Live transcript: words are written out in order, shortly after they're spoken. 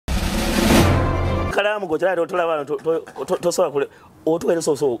Kalaamu go tala tola bana tosobola kule otuwere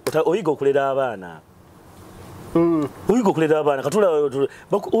so oyiga okulera abaana. Oyiga okulera abaana katula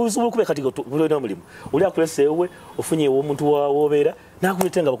uzubu kube kati bulina mulimu. Oli akulese ewe ofunye omuntu wobera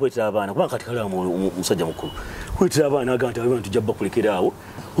nakuletenga bakwetera abaana kuba kati Kalaamu musajja mukulu. Kwetera abaana aganta abantu jabba kulekerawo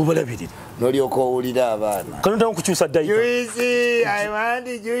obalabirira. Noliyoko owulira abaana. Kano ntamu kukyusa dayika. Juicy, I want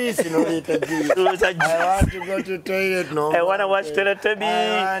juice. No later juice. I want to go to toilet. No. I want to watch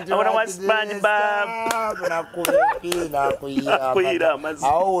Teletubbies. I want to watch SpongeBob.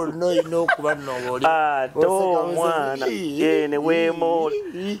 I will know you know kuba no. Ah, don't wanna. Ene wemo.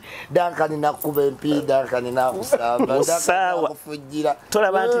 Dankani nakuba mpi, dankani nakusaba. Musawa.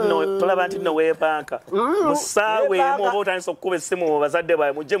 Tola bantu no wepanka. Musawe mo botanso kuba simu bazadde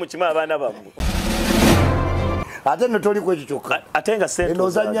bae mujje mukima abana bamwe. Ate notoli kwekikyuka atenga sente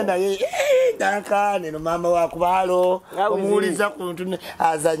enozanya naye dankani no mama wa kubalo omuuliza ku ntune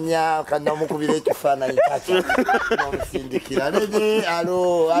azanya kana mukubira ekifaananyi kaki nomusindikira nege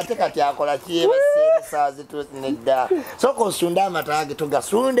alo ate kati akola kiye basemusazi tunedda soko osunda amatage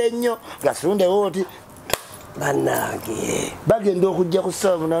tugasunde nnyo gasunde woti banage bagenda okujja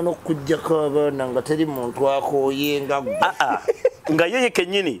kusaba n'okujjako abaana nga teri muntu akooye nga nga yeye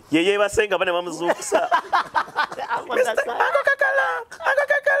kenyini yeye basenga bane bamuzukusa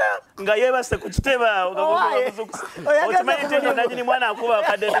akakala nga yeye base kukiteba ngamuzukusa otumayite nanyini mwana akuba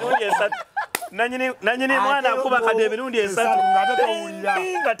kade birundi esatu nanyini mwana akuba kade birundi esatu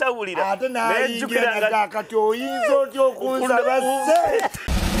nga tawulira nejjukira kati oyinza otyo okunza basse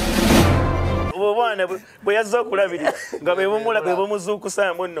Bwana bwe yazza okulabirira nga bebumula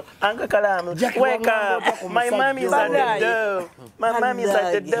bebumuzuukusa munno Kalaamu wake up my mommy is at the door my mommy is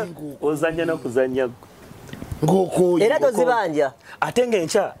at the door ozanya n'okuzanya ngoko era tozibanja ate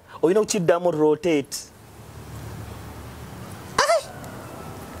ng'enkya olina okukiddamu rotate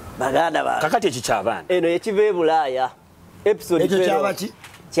baganda ba kakati ekyo ky'abaana eno yekiva Ebulaya episode kyabaki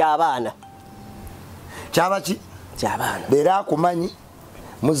ky'abaana ky'abaana leero akumanyi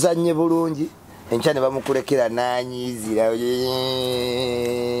muzanye bulungi encha ne bamukulekera nanyizira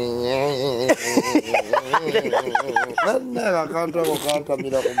banna bakantwa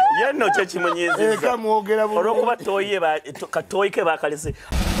kokantamira ku yenno kye kimunyiziza kamwogera bulungi olwokuba katoyike bakalese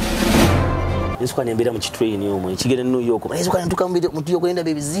Yesu kanembera mu kitrain omwo ekigere New York Yesu kantuka mu mutu yokwenda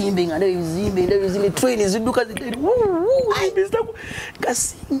bebizimbe nga ndebizimbe train zidduka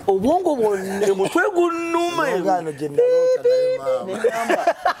kasi obwongo bwonna mutwe gunnuma ngano jennalota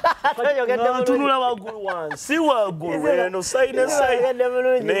nayima tunula wagulu wansi wagulu eno saine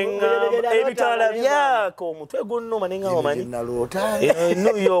nenga ebitala byako mutwe gunnuma nenga omanyi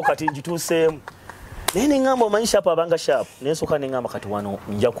New York kati njituseemu nene ngamba omanyi sharp abanga sharp nensoka nengamba kati wano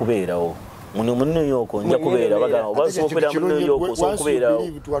nja kubeerawo Muno New York nja kubeera bagamba basookera mu New York sokubeerawo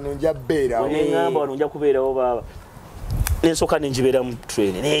nja beerawo ngamba wano nja kubeerawo baba nensoka nenjibeera mu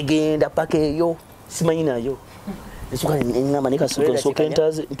train negenda paka eyo simanyi nayo nensoka ngamba nekasuka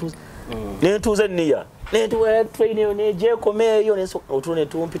entaze nentuuze niya netuwa train eyo nejekomeeyo nensoka otune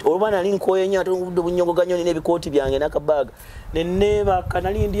tumpita olubana ali nkoye nnyo ate obudde bunyongo ganyoni n'ebikooti byange n'akabaga nenneeba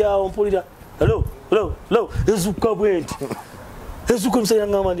kanali ndi awo mpulira hello ezuka bwenti ezuka msaya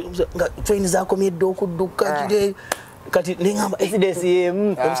ngamba nga train zakomedde okudduka kire kati nengamba SDS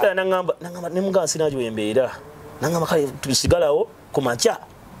yemu msaya nangamba nemugamba sinajo embeera nangamba kale tusigalawo kumacha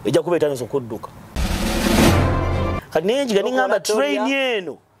ejja kubeeta nso kudduka kati nenjiga nengamba train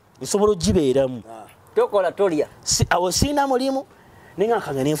yeno nsobola ogibeeramu tokola tolya awo sina mulimu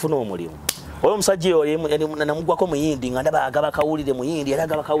nengakanga nenfuna omulimu oyo musajja oyo namugwako muyindi nga ndaba agaba kawulire muyindi era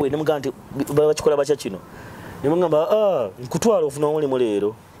agaba kawulire nemugamba nti bakikola bakya kino nemugamba nkutwala ofuna omulimu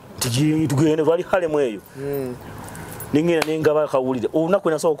leero tugende twali halemu eyo ningenda nengaba kawulire olunaku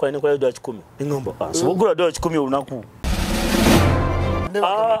enasobola okukola nenkola $10 nengamba sobola okugula $10 olunaku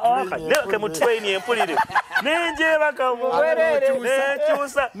neke mu train empulire nenjebaka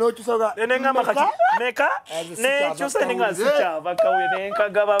nekyusa nengamba kati meka nekyusa nenga sikyava kawe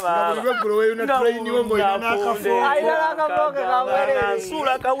nenkagaba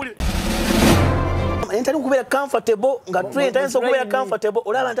bansula kawulire entali kubeera comfortable nga train entali kubeera comfortable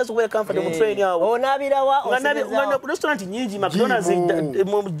olaba ntali kubeera comfortable mu train yawo onabirawa nga restaurant nyingi McDonald's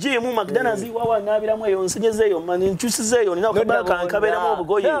mu gym McDonald's wawa nabiramu eyo nsinyezeeyo nkyusizeeyo nina okubaka nkabeeramu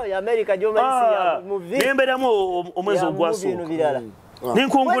obugoye ya America gy'omanisi ya movie nemberamu omwezi ogwasooka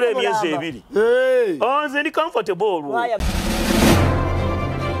ninkungula emyezi 2 nze ndi comfortable olwo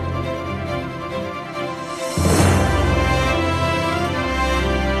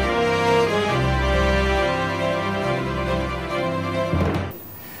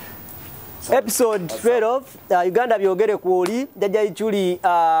Episode 12 Uganda byogere kwoli jajja ichuli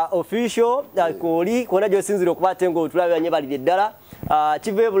official kwoli kona jo sinziro kubatengo tulabe banye bali ddala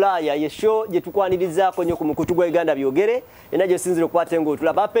Kiva Ebulaya ye show je tukwaniriza konyo ku mukutu gwa Uganda byogere enajo sinziro kubatengo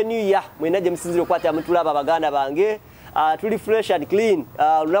tulaba happy new year mwenaje msinziro kwata mutulaba baganda bange tuli fresh and clean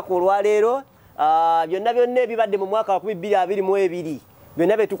lunaku olwaleero byonna bibadde mu mwaka wa 2022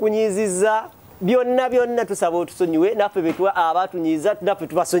 byonna betukunyiziza byonna tusaba otusonyiwe naffe betwa abatunyiza naffe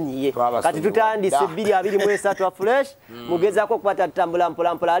tubasonyiye kati tutandise 2023 fresh mugezako kupata tambula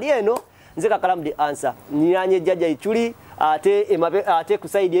mpola ali eno nze Kakalamu the answer nyanye jjajja ichuli ate ku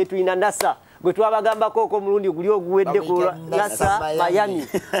side yetu ina Naser gwe twabagambako ko mulundi guli oguwedde ku Naser Miami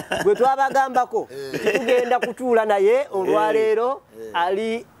gwe twabagambako tugenda kutuula naye olwaleero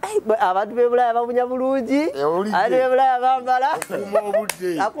ali abantu b'Ebulaya babunya bulungi ali b'Ebulaya bambala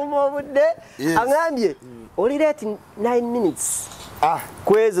akuma obudde angambye oli late 9 minutes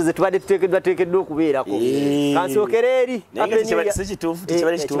kwezo ze tubadde tuteekeddwa okubeerako kansokere eri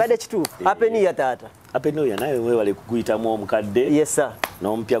kibadde kituufu happy new year taata happy new year nawe wewale kukuyitamu omukadde yes sir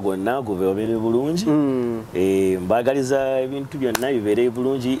n'omupya gonna gubeere bulungi mbagaliza ebintu byonna bibeere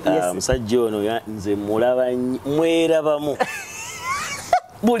bulungi musajja ono nze mulaba mwerabamu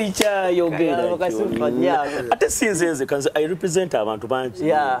buli kyayogera ate sinze kanze I represent abantu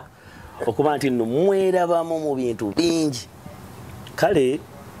bangi okuba nti nno mwerabamu mu bintu bingi kale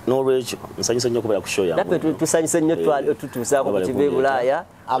n'olwekyo nsanyusa nnyo okubeera ku show yange nafe tusanyusa nnyo tutuusaako ku Kiva Ebulaya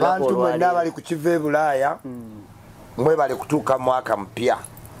abantu mwenna bali ku Kiva Ebulaya mwebale kutuuka mwaka mpya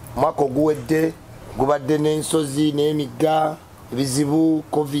mwaka oguwedde gubadde n'ensozi n'emigga ebizibu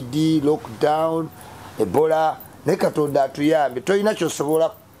covid lockdown ebola naye Katonda atuyambe tolina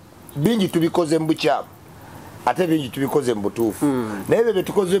kyosobola bingi tubikoze mu bukyamu ate bingi tubikoze mu butuufu naye bye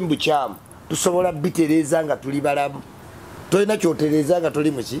tukoze mu bukyamu tusobola bitereeza nga tuli balamu tolina kyotereeza nga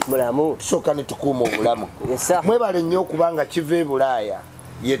toli muki mulamu tusooka ne tukuuma obulamu mwebale nnyo okubanga Kiva Ebulaya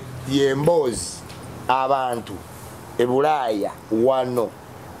yemboozi abantu Ebulaya wano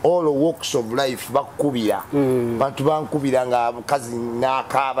all walks of life bakubira bantu bankubira nga mukazi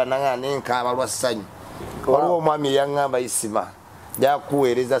n'akaaba nenkaaba lwa ssanyu waliwo omwami eyaŋŋamba Isma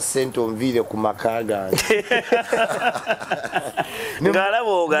jakuweereza ssente onviire ku maka gange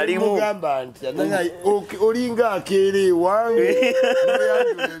ng'alaba ogalimu mugamba nti olinga akeera ewange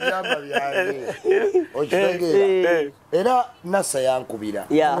noyandula ebyamba byange okitegeera era Naser yankubira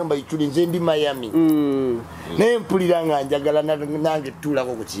ngamba ichuli nze ndi Miami naye mpulira nga njagala nange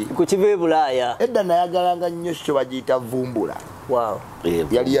tuulako ku Kiva Ebulaya edda nayagalanga nnyo kyo bagiyita vumbula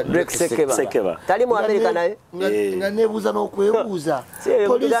yali ya Drake Sekeba tali mu America naye nga nebuuza n'okwebuuza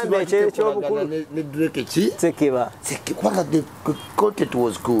polisi ekyobukulu ne Drake ki Sekeba kubanga the content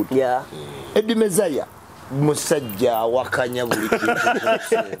was good Eddie Mezaya musajja awakanya buli kintu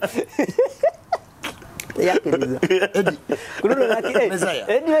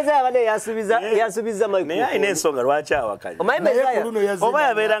Eddie Mezaya bane yasubiza Michael naye ayina ensonga lwaki awakanya oba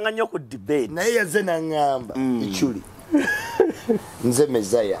yabeeranga nnyo ku debate naye yaze naŋŋamba ichuli nze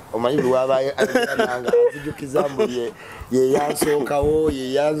Mezaya omanyi lwabaye alinanga azijukiza mbuli ye yansookawo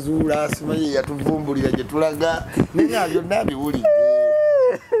ye yanzuula simanyi yatuvumbulira gye tulaga naye byonna biwulidde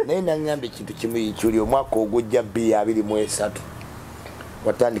naye naŋŋamba ekintu kimu ichuli omwaka ogujja 2023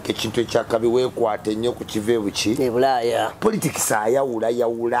 watandika ekintu ekyakabi weekwate nnyo ku Kiva Ebulaya politics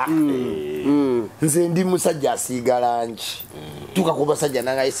ayawula nze ndi musajja asiiga langi tuka ku basajja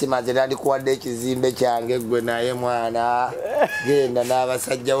nanga Isma nze ndikuwadde ekizimbe kyange gwe naye mwana genda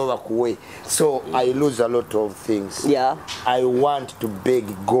n'abasajja bo bakuwe so I lose a lot of things I want to beg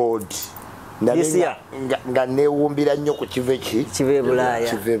God nga neewumbira nnyo ku Kiva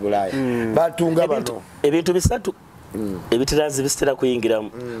Ebulaya batunga bano ebintu bisatu ebitirazi bisitera kuyingiramu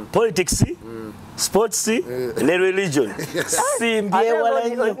politics sports ne religion simbyewala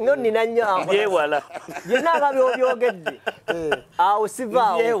nnyo nina nnyo byewala byonna ababyogedde awo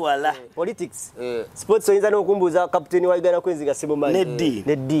sivaawo byewala politics sports oyinza n'okumbuuza kapiteeni wa Uganda Cranes nga simumanyi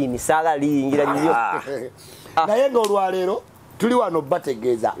neddiini saagala liyingira nnyo naye ng'olwaleero tuli wano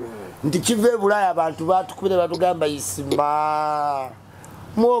bategeeza nti Kiva Ebulaya abantu batukubire batugamba Isma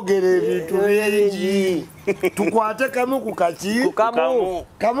mwogere ebintu bingi tukwate kamu ku kaki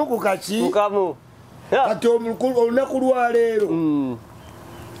kati olunaku lwaleero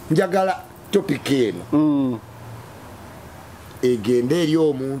njagala topic eno egenda eri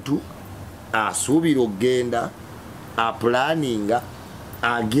omuntu asuubira okgenda apulaninga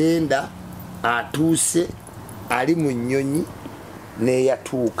agenda atuuse ali mu nnyonyi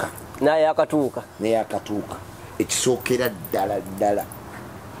neyatuuka ekisookera ddala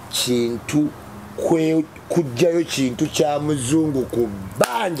kintu kujjayo kintu kya muzungu ku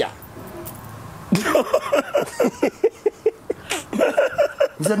bbanja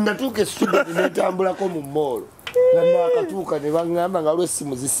nze natuuka esitudio netambulako mu moolo nga nakatuuka ne baŋŋamba nga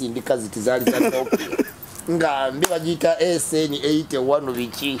lw'essimu zisindika ziti zaali za Nokia nga mbi bagiyita SN 81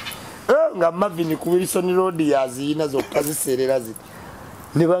 biki nga Marvin ku Wilson Road yaziyina zokka ziserera ziti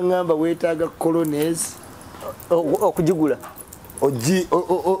ne baŋŋamba weetaaga colonels okujigula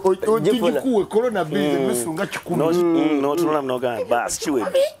ojikuwe corona bill emesunga 10 no tunula mnoga bas chiwe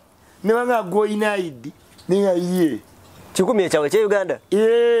ne banga goina ID ninga ye 10 ekyawe kye Uganda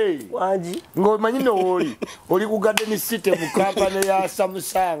wanji ngomanyi no oli ku Garden City mu kampani ya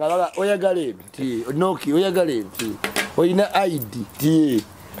Samsung baba oyagale nti Nokia oyagale nti oyina ID ti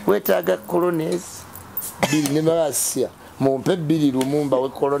wetaaga colonels bill ne basia mumpe bili lumumba we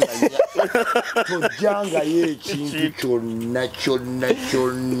corona ya tojanga ye ekintu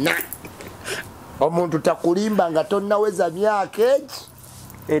kyonna omuntu takulimba nga tonnaweza myaka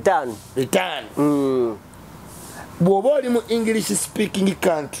etaano bw'oba oli mu English speaking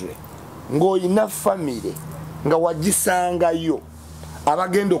country ng'olina family nga wagisangayo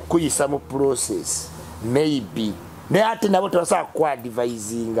abagenda okuyisa mu process maybe naye ate nabo tebasobola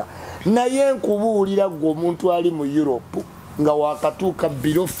kuadvisinga naye nkubuulira gwe omuntu ali mu Europe nga wakatuuka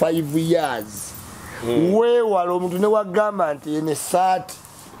below 5 years weewala omuntu ne wagamba nti ene saati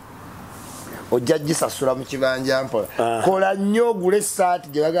ojja gisasula mu kibanja mpola kola nnyo ogule essaati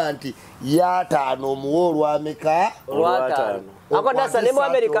gye bagaa nti y'ataano omuwa olwameka olwataano ako Naser ne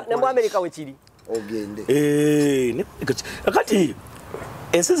mu America wekiri ogende kati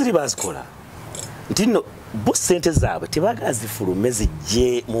ensi ziri bazikola nti nno bo sente zaabwe tebagazifulume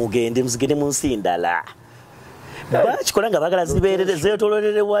zijje mugende muzigende mu nsi ndala bakikola nga bagala zibeerere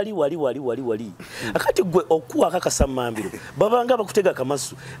zeetololere wali akati gwe okuwa akakasamambiro babanga bakutega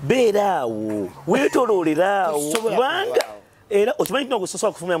kamasu beeraawo weetololerawo kubanga era okimanyi kino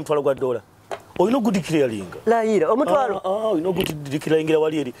gusosola kufumira mutwalo gwa dola olina ogudikiralinga layira omutwalo olina ogudikiralingira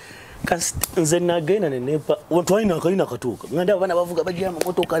wali eri nze nagenda nenepa twalina akalina katuuka ngandi abaana bavuga bajja mu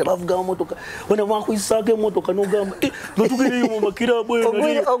motoka bavuga mu motoka wena mwakuyisaako emotoka n'ogamba natugereyo mu makirabwe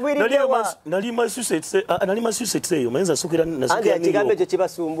nali Massachusetts eyo mayinza asukira nasukira kigambo ekyo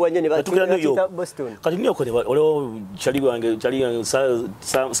kibasumbuwa nnyo ne batukira Boston kati niyo kone olwo chali wange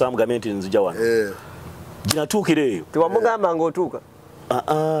Sam Gament nzija wano ginatuukira eyo tewamugamba ng'otuuka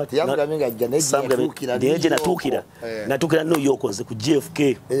Neje natukira New York nze ku JFK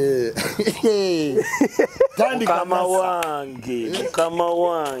mukama wange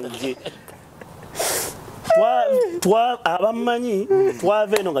abamanyi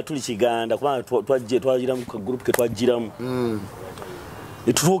twava eno nga tuli Kiganda kubanga twagira mu group ke twagiramu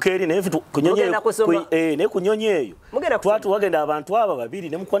tutuuka eri naye kunyonyi eyo wagenda abantu aba babiri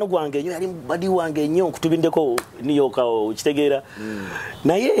ne mukwano gwange ennyo yali badi wange ennyo nkutubindeko New York kitegeera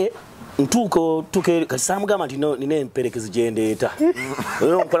naye ntuuko kati samugamba nti nina emperekezi gyendeeta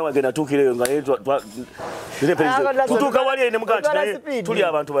omukwano gwange natuukireyo nga tutuuka wali ne mugamba naye tuli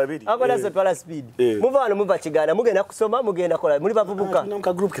abantu babiri twala speed muva wano muva Kiganda mugenda kusoma mugenda kola muli bavubuka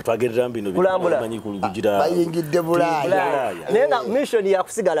ka group ke twagerera bino bamanyi kugira bayingidde Bulaaya naye nga mission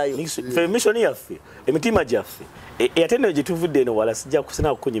yakusigalayo mission yaffe emitima gyaffe ate nno gye tuvudde eno wala sijja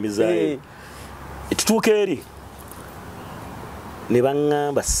kusina kukunyumizaayo tutuuka eri ne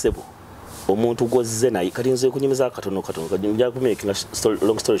baŋŋamba ssebo omuntu gwozze naye kati nze kunyumiza katono nja kumaking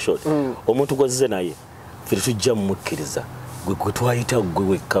long story short omuntu gwozze naye ffe tujja mumukkiriza gwe twayita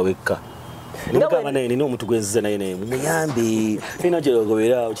gwe wekka nigamba naye nina omuntu gwezze naye mumuyambe nina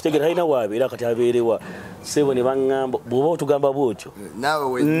gyegobera okitegeera talina waabeera kati abeerewa sebo ne baŋŋamba bw'oba otugamba bwotyo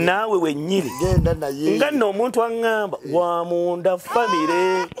naawe wennyini nga nno omuntu aŋŋamba wamunda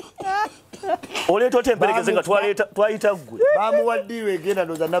famire oleeta otya emperekeze nga twayita ggwe bamuwaddiwe egenda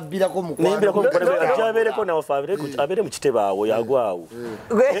noza nabbirako mukwanoabeereko nawafe abeere mu kitebe awo yagwawo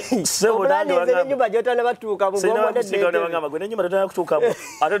enyumba gyotana batuuka mugamba gwe nenyumba totana kutuukamu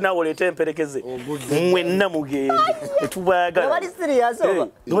ate naawe oleeta emperekeze mwenna mugende tebali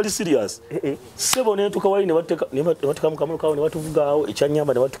serious sebo netuka wali nebateka mukamulu kawo nebatuvugaawo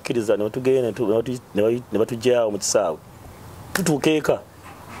ekyanyamba nebatukkiriza nebatugenda nebatugyawo mu kisaawe tutuuka eka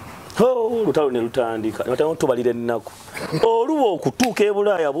lutalo ne lutandika nebatandika tubalira ennaku oluba okutuuka e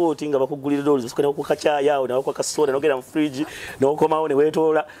Bulaaya bwoti nga bakugulira dooli zisuka newakukakyayawo newakukakasoda nogenda mu fridge newakomawo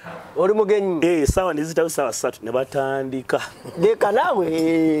neweetoola oli mugenyi saawa nezitawo saawa 3 ne batandika leka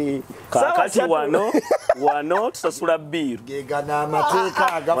naawe kakati wano tusasula biiru gegana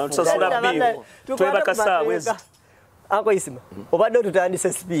amateeka tusasula biiru twebaka saawa ezi Uncle Isma, obadde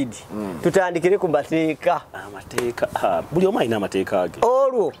otutandise speed. Tutandikire ku mateeka. Amateeka. Buli omu alina amateeka ge.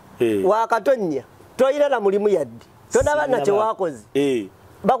 Olwo wakatonya. Toyira na mulimu yaddi. Todaba na kye wakoze.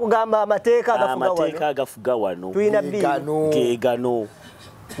 bakugamba amateeka agafuga wano tuyina gegano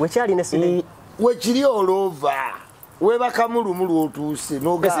wekyali ne sine wekiri olova webakamulumulu otuuse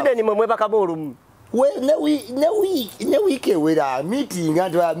esine ni mwe bakamulumu ne wiiki ewera meeting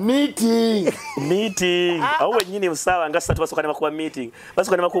awo wenyini busaawa nga 3 basooka ne bakuba meeting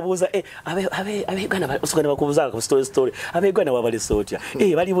basooka ne bakubuuza abeegana basooka ne bakubuuza ku story abeegana wabalese otya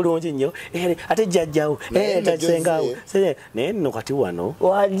bali bulungi nnyo ate jjajjawo tasengawo naye nno kati wano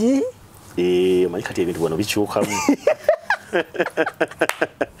waji manyi kati ebintu wano bikyukamu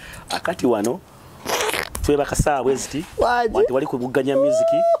akati wano twebaka saawa bweziti wali kubuganya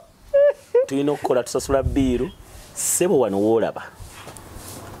muziki tuyina okukola tusasula biiru sebo wano woolaba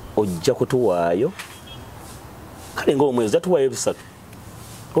ojja kutuwaayo kale ng'omwezi atuwaayo 3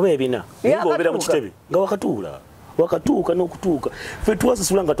 oba 4 ng'obeera mu kitebe nga wakatuuka n'okutuuka ffe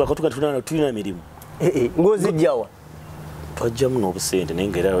tuwasasula nga twakatuuka tulina mirimu ng'ozijjawa twajjamu n'obusente naye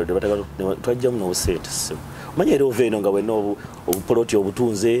ngaera twajjamu n'obusente sebo omanya era ova eno nga wenna obupoloti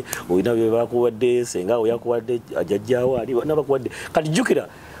obutunze olina bye bakuwadde senga yakuwadde ajajjaawo ali nabakuwadde kati jjukira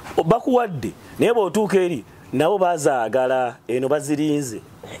bakuwadde naye bw'otuuka eri nabo bazaagala eno bazirinze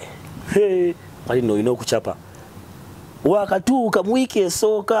ali nno olina okucapa wakatuuka mu wiiki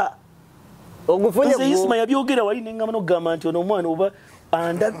esooka ogufunye Isma yabyogera wali nengamba n'okugamba nti ono omwana oba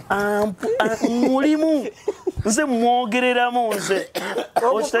mulimu nze mwogereramu nze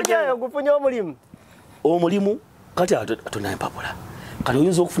ogufunye omulimu kati atona empapula kati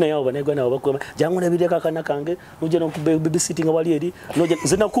oyinza okufuna yawo banegana bakoma jangu nabireka akana kange nojja nokuba babysitting wali eri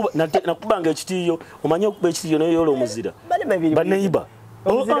nze nakubanga ekitiyo omanye okuba ekitiyo naye yolo omuzira baneiba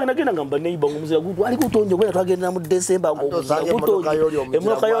nagenda ngamba neiba omuzira gutu ali kutonjo kwera twagenda mu December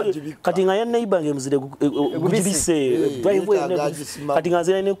emotoka yoli kati nga ya neiba ngemuzire gujibise driveway kati nga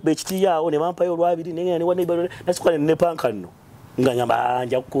nze nekuba ekitiyo awo ne bampayo olwabiri nenga ne neiba nasikwane ne pankano nga nyamba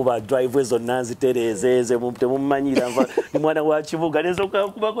nja kuba driveway zonna nzitereeze temumanyira nva ni mwana wa kibuga nezo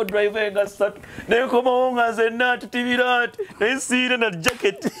kubako driveway nga 3 nekomawo nga nzenna tutibirati nesiire na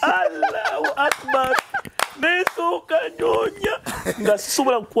jacket Allahu Akbar nesooka nyonya nga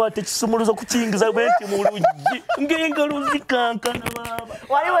sisobola kukwata ekisumuluzo kukingiza bwenti mu luggi ng'engalo zikankana baba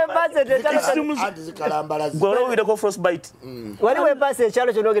waliwo embase gwalowirako frostbite waliwo embase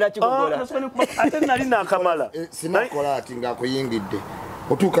ekyalo kyonogera kikugola ate nali nakamala sinakola ati ngakuyingidde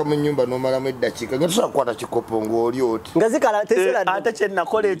otuuka mu nnyumba n'omalamu eddakiika nga tosobola kukwata kikopo ng'oli oti nga zikala tesera ate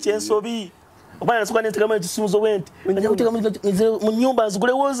kyennakola ekyensobi omwana nasoka neteekamu ekisumuzo bwenti mu nnyumba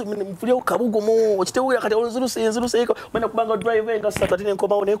nzigulewo nfulyewo kabugumu okitewulira kati nziruseeko omwana kubanga drive nga 3 ate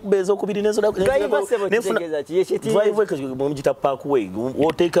nenkomawo nekubeeza okubiri nenfuna parkway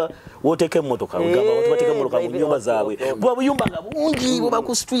woteeka emmotoka bateeka emmotoka mu nnyumba zaabwe bwa buyumba nga bungi buba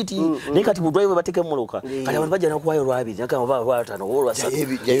ku street naye kati mu drive bateeka emmotoka kati abantu bajja nakuwayo olwabiri nakama olwasatu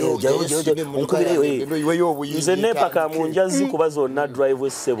nze nepaka mu njazi kuba zonna drive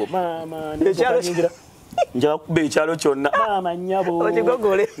essebo maama njaga kuba ekyalo kyonna maama nnyabo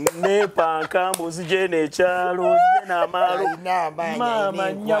nepanka mbuzi gye n'ekyalo gye n'amaalo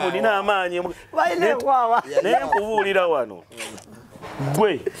maama nnyabo nina amaanyi naye nkubuulira wano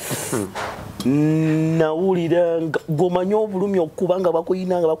gwe nawulira gomanye obulumi okuba nga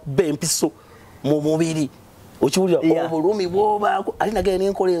bakuyina nga bakuba empiso mu mubiri okiwulira obulumi bwobaako ali nagenda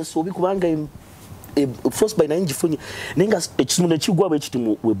nenkola ensobi kubanga frostbite naye ngifunye naye nga ekisumu nekigwa bwe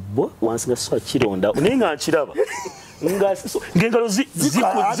kiti webbo wansi nga sisobola kironda naye nga nkiraba ng'engalo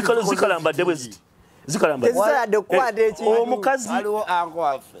zikalambadde bwe ziti omukazi waliwo anko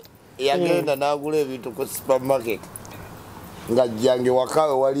waffe yagenda n'agula ebintu ku supermarket nga jjange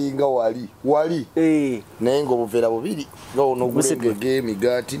wakawe walinga wali naye ng'obuveera bubiri nga onogulengege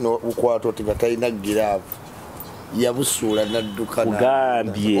emigaati n'obukwata oti nga talina giraavu yabusuula n'adduka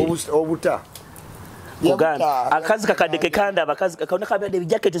ugambye obuta akazi kakadde kekandaba kaona kabadde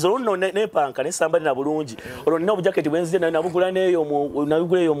ebijaketi zolwo nepanka nesambali na bulungi olwo nina obujaketi bwenzije nabugula neyo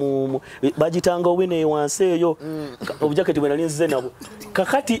nabugula eyo bagitanga owine wansi eyo obujaketi bwe nali nzize nabo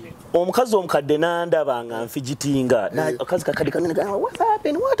kakati omukazi omukadde nandaba nga nfigitinga akazi kakadde kanene what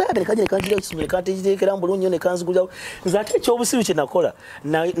happened kaje kanjira ekisumule kateekera bulungi ne kanzigulyawo nze ate ekyobusiru kye nakola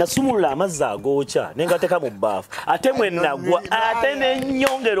nasumulula amazzi agoocha nengateka mu bbaafu ate mwe nagwa ate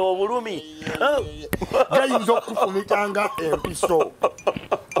nenyongera obulumi gayinza okukufumitanga empiso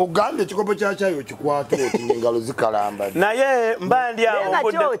ogambye ekikopo kyakyayo kikwata oti engalo zikalamba naye mba ndi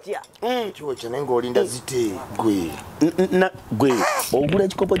awo kyokya naye ng'olinda zite gwe ogula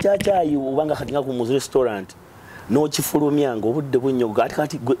ekikopo kyakyayi obanga kati nga ku mu restaurant n'okifulumya ng'obudde bunnyogoga ate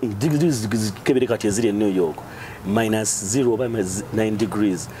kati kebere kati eziri e New York -0 oba 9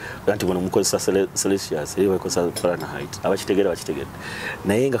 degrees anti buno mukozesa Celsius ebakozesa Fahrenheit abakitegera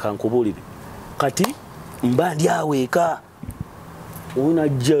naye nga kankubuulire kati mba ndi awo eka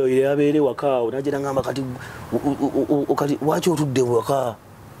unajja yabeere waka unajja ngamba kati waki otudde waka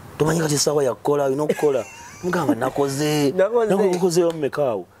tomanyi kati sawa yakola inokukola ngamba nakoze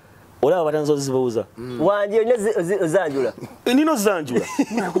omekaawo olaba batanzo zibuuza wanje zanjula nino zanjula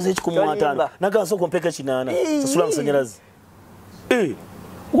nakoze ekikumwatano naganso kompeka 8 sasula nsanyalazi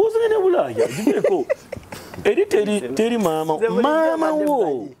wozene Bulaya jibeko eri teri mama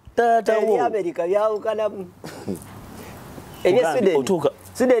wo tata wo America yaukana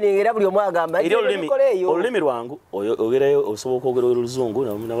Sweden ngera buli omwagamba olulimi lwangu ogerayo osoboka ogera oluzungu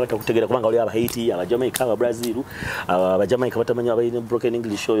nabata kutegera kubanga oli aba Haiti aba Jamaica aba Brazil aba Jamaica batamanya aba broken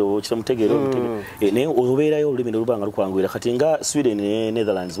English oyo kitamutegera ne obeerayo olulimi lubanga lukwangwira kati nga Sweden ne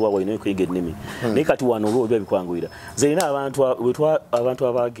Netherlands wawa ino kuyiga ennimi ne kati wano olwo bikwangwira zerina abantu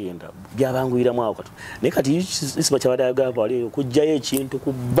abagenda byabangwira mwawo kati ne kati Isma kyabadagamba ali kujjayo ekintu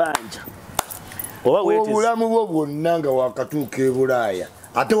kubanja obulamu bwo bwonna nga wakatuuka e Bulaaya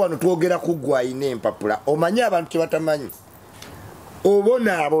ate wano twogera kuggwa ine empapula omanye abantu kye batamanyi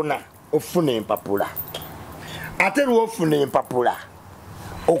obonaabona ofuna empapula ate lwofuna empapula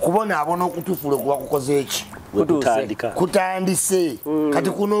okubonaabona okutuufula okuba kukoze eki kutandise kati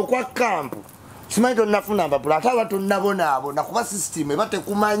kuno okwa kampu simanyi tonnafuna mpapula ate aba tonnabonaabona kuba sisitimu eba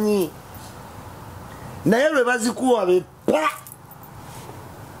tekumanyi naye lwe bazikuwa bepa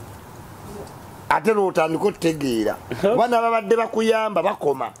ate lwotandika otutegeera bana babadde bakuyamba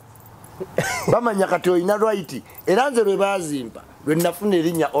bakoma bamanya kati olina right era nze lwe bazimpa lwe nafuna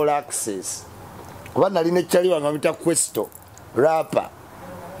erinnya Olaxes kuba nalina ekyali wange bamita Questo rapa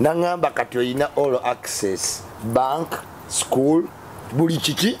naŋŋamba kati olina all access bank school buli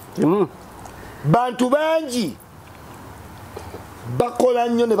kiki bantu bangi bakola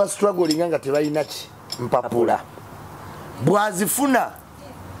nnyo ne bastrugglinga nga tebalina ki mpapula bwazifuna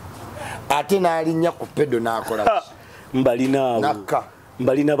ate n'alinnya ku pedo n'akola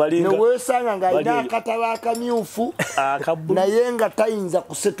mbalina balinga newesanga ng'alina akatabo akamyufu naye nga tayinza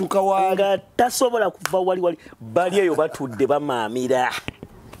kusetuka nga tasobola kuva wali bali eyo batudde bamaamira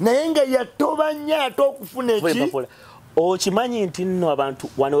naye nga yatoba nnyo ate okufuna eki okimanyi nti nno abantu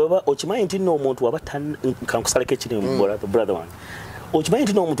wano okimanyi nti nno omuntu waba kankusaleko ekiri brother wange okimanyi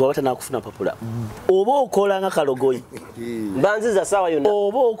nti n'omuntu waba tanakufuna papula oba okola nga kalogoyi banziza sawa yonna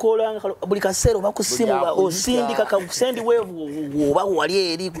oba okola nga buli kaseera oba ku simu osindika kasendi weevu oba wali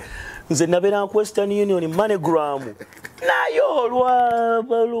eri nze nabeera ku Western Union MoneyGram naye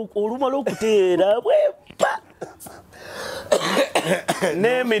olumala okuteera bwepa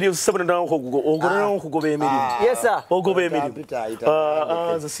n'emirimu ogolera okugoba emirimu ogoba emirimu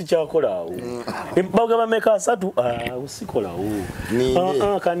nze sikyakolaawo bagamba meka 3 sikolawo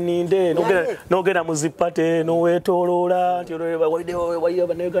kaninde nogenda mu zipate noweetooloola nti waliyo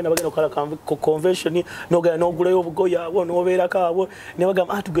bannayuganda bagenda okukola convention nogenda n'ogulayo obugoye abo n'obeerako abo ne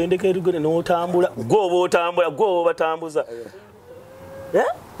bagamba tugendeko n'otambula gwoba otambula gwoba batambuza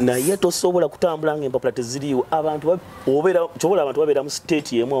naye tosobola kutambula ng'empapula teziriiwo abantu kyobola abantu babeera mu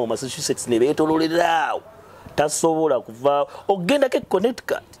state emu awo Massachusetts ne beetoololerawo tasobola kuva ogendako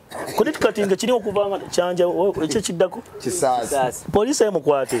Connecticut nga kiri okuvanga kyanja ekyo kiddako kisaasi poliisi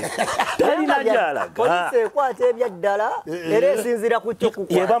emukwate talina gyalaga poliisi ekwata ebyaddala era esinzira ku kyo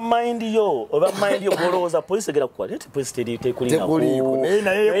kukwata yeba mind yo golowooza poliisi egera kukwata ati poliisi tekulinako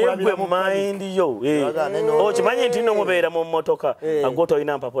naye gwe mind yo okimanyi nti nno mubeera mu mmotoka agota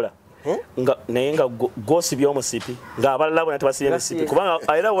olina mpapula naye nga gosibya omusipi ng'abalala bona tebasibye emisipi kubanga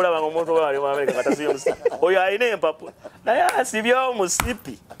era olabanga omuntu oba ali mu Amerika nga tasibye omusipi oyo alina empapula naye asibya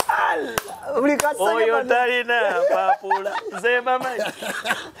omusipi oyo talina mpapula nze mamanyi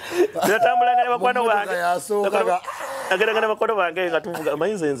natambulanga ne bakwano bange ageranga ne bakwano bange nga tuvuga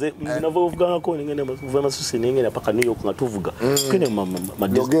amanyi nze nava ovugangako nengenda kuva Masusi nengenda paka New York nga tuvuga tugende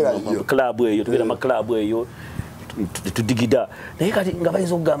club eyo tugenda mu club eyo tudigida naye kati nga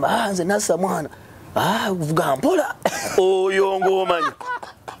bayinza okugamba nze Naser mwana uvuga mpola oyo ng'omanyi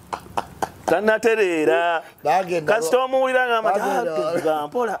tanatereera kasita omuwulira ng'amata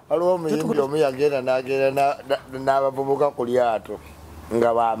mpola waliwo omuyimbi omu yagenda n'agenda n'abavubuka ku lyato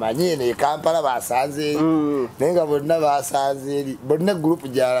nga bamanyi eno e Kampala basanze eri naye nga bonna basanze eri bonna gurupu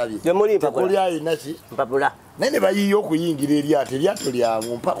gyalabye tekuli alina ki mpapula naye ne bayiiya okuyingira eryato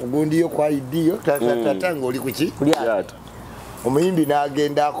lyangu mpa ogundiyo kwaidiyo tata ng'oli kuki lyato omuyimbi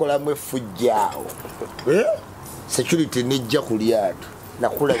n'agenda akolamu effujjaawo security nejja ku lyato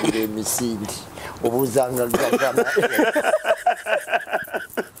nakulabira emisindi obuzanga gagama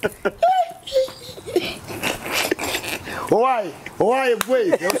Why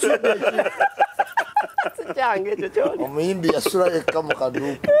gwe Change chochoni. Omuyimbi yasula yekka mu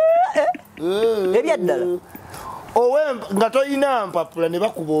kaduuku. Ebyaddala. Owe nga toyina mpapula ne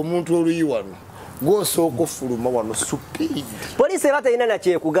bakuba omuntu oluyi wano. Gw'osooka ofuluma wano supidi. Poliisi eba terina na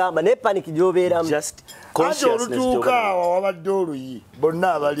kyekugamba naye panic gy'obeeramu. Just Ate olutuuka awo wabadde oluyi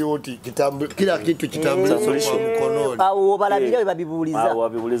bonna abaliwo ti kila kitu kitambula mukonooni. Awo balabira we babibuuliza. Awo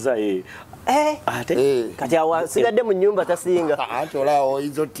babibuuliza ate kati awo asigadde mu nnyumba tasinga. Ate olaawo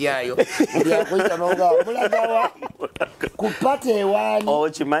oyinza otyayo byakuyita n'oga mulagawa kupata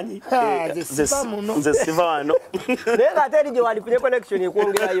ewaani. Kimanyi nze siva wano. Naye ng'ate eri gye walifunye connection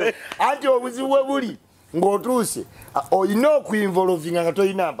ekwongerayo. Anti obuzibu we buli ng'otuuse olina okuinvolvinga nga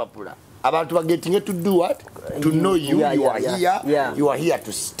tolina mpapula. Abantu bagetinge to do what? To know you, you are here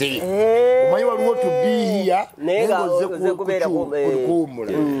to stay. Omanyi waliwo to be here, nengoze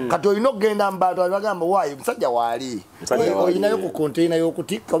kukuumula. Kati olina okugenda mu bantu bagamba waayo omusajja waali. Olinayo ku container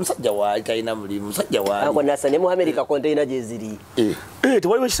y'okutikka omusajja waali talina mulimu, omusajja waali. Ako nasa ne mu America container gye ziri.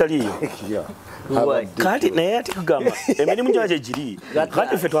 Tewaliwo kitaliiyo. Kati naye ate kugamba emirimu gyakye giri.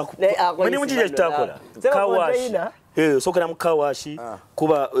 Kati ffe emirimu gye tutakola. Kawashi. Sokera mu kawashi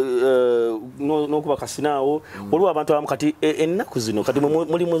kuba n'okuba kasinaawo waliwo abantu abamu kati ennaku zino kati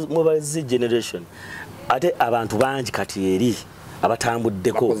muli mubazi generation ate abantu bangi kati eri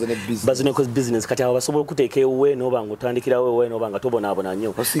abatambuddeko bazineko business kati abo basobola okuteeka ewuwe n'oba nga otandikirawo ewuwe n'oba nga tobonaabona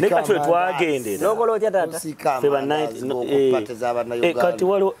nnyo naye kati twagende n'okola otya taata kati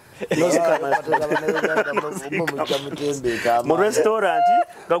waliwo mu restaurant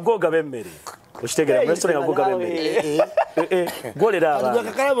nga gwoga b'emmere okitegera mu restaurant nga gwoga b'emmere gwolera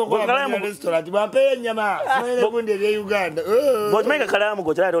abantu restaurant bampeyo ennyama gundi ebye Uganda bw'okimanyi kakalaamu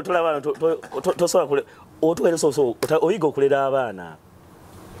gwokyala otola abaana tosobola otuwaire soso oyiga okulera abaana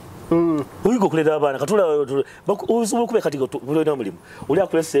oyiga okulera abaana katula osobola okuba kati olina omulimu oli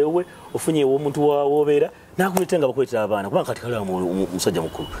akulesa ewe ofunye ewe omuntu w'obeera n'akuleeta nga bakuleetera abaana kubanga kati kalaamu omusajja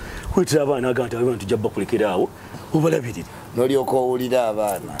mukulu kuleetera abaana agamba nti abantu tujja bakulekera awo obalabirire n'olyoka owulira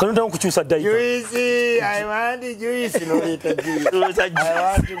abaana kanontamu kukyusa dayipa I want juice n'oleeta juice I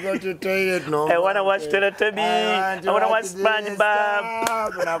want to go to toilet no I want to watch Teletubbies I want to watch SpongeBob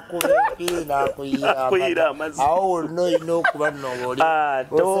nakuyira amazzi awo olina olina okuba nnooli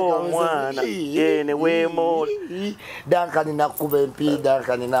omwana ne weemo Dankani nakuba empi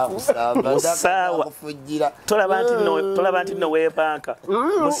Dankani nakusamba Dankani nakufujjira tolaba nti nno weepanka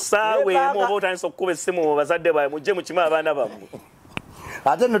musaawe emu oba otandisa okukuba essimu mu bazadde baabwe mujje mukime abaana bammwe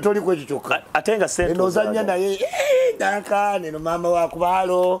ate no toli kwecho kyokka ate nga sente ozanya naye Dankani no mama wa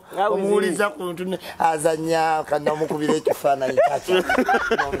kubalo omuuliza ku ntu azanya kana mukubira ekifaananyi kaki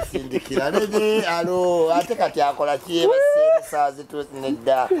nomusindikira nene alo ate kati akola kiye basemusaazi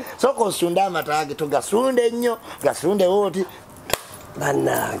nedda soko osunda amatage togasunde nnyo gasunde woti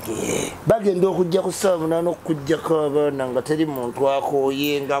banage bagenda okujja ku ssaawa munaana okujjako abaana nga teri muntu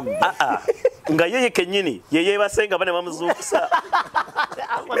akooye nga yeye kennyini yeyeebasenga bane bamuzuukusa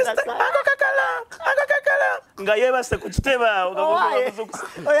nga yeebase ku kitebaawo nga bamuzuukusa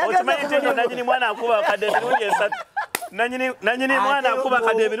okimanyi nti eno nanyini mwana akuba akadde emirundi esatu nanyini mwana akuba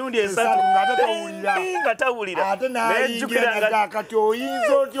akadde emirundi esatu nga tawulira ate nayingira kati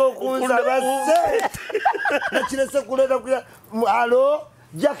oyinza otya okunzaba se nakirese kuleeta kuya alo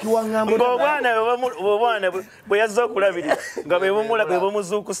Jackie wangambo obwana bwe yazza okulabirira nga bebumula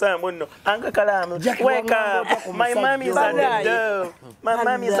bebumuzuukusa muno Kalaamu wake up my mom is at the door my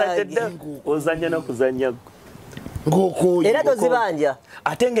mom is at the door ozanya n'okuzanya ng'okooyi era tozibanja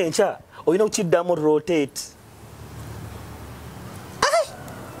ate ng'enkya olina okiddamu rotate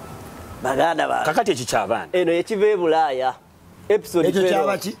baganda ba kakati ekyo ky'abaana eno yekiva Ebulaya episode ekyo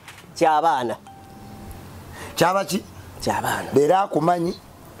kyabaki ky'abaana kyabaki ky'abaana leero akumanyi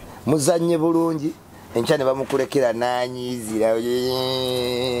muzanye bulungi enkya ne bamukulekera n'anyiizira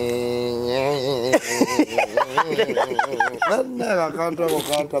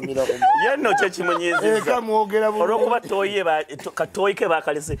yenno kyekimunyiizizza olw'okuba katooyi ke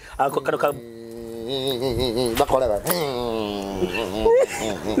bakalese bakola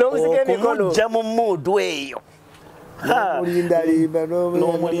okumujja mu muudu eyo n'omulimbalimba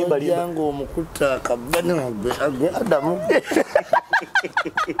n'omulimbalimba omukuta Adamu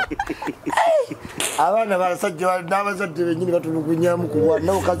abaana basajja n'abazadde bennyini batulugunyamu ku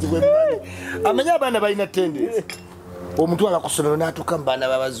bwana obukazi bw'emmani amanyi abaana balina tendensi omutwala ku ssomero n'atuuka mu baana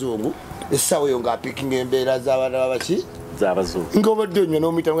b'abazungu essaawa eyo ng'apikinga embeera z'abaana babaki z'abazungu ng'obadde onywa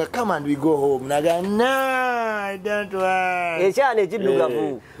n'omuyita nga come and we go home naga I don't want. Ekyana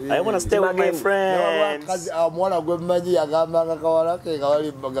ekiddugavu. I want to stay with my friends. Omwana gwe mmanyi yagambanga kawala ke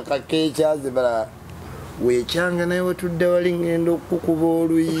kawali kakeekyaze bala weekyanga naye wetudde wali ngenda okukuba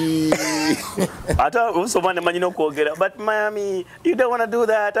oluyi. Ate omusoma ne manyi n'okwogera but mami you don't want to do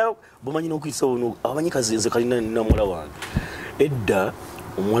that. Bumanyi n'okuyisa ono abamanyi kazinze kalina n'omuwala wange. Edda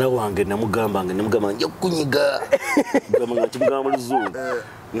omuwala wange namugamba nja kukunyiga. Gamba kimugamba Luzungu.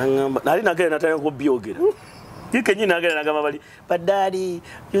 Nangamba nali nagenda natanya ko byogera. Kenyini nagenda nagamba bali but daddy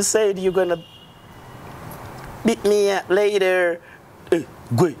you said you're gonna beat me up later.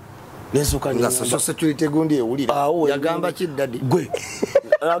 Gwe nesuka nga social security gundi ewulira yagamba ki daddy gwe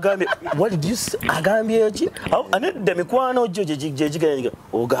agambye what did you say? Agambye eki anedde mikwano gyo gyegigenga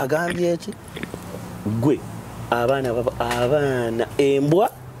ogagambye eki gwe abaana embwa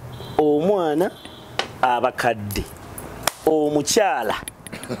omwana abakadde omukyala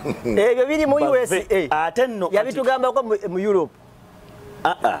ebyo biri mu USA ate nno yabitugambako mu Europe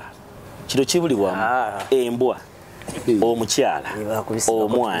kiro kibulibwamu embwa omukyala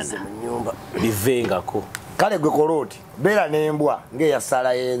omwana bivengako kale gwe koloti beera n'embwa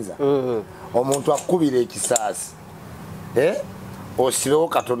ng'eyasala yenza omuntu akubira ekisaasi osirewo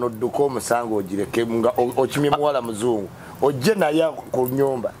katono odduka omusango ogireke nga okimye muwala muzungu ojje naye ku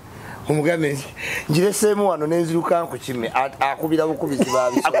nnyumba omugambe ngireseemu wano nenziruka nkukime akubira bukubizi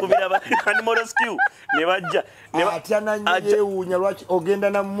akubira animal rescue ne bajja atya nanyewuunya lwaki ogenda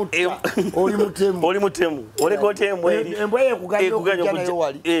namutta oli mutemu oleka otya embwa yekuganya okujja nayo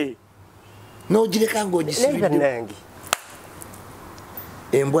wali n'ogireka ng'ogisibidde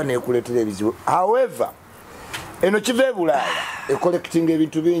embwa neekuleetera ebizibu. However eno Kiva e Bulaaya ecollectinga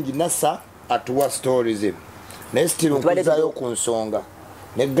ebintu bingi. Naser atuwa stories naye still nkuzaayo ku nsonga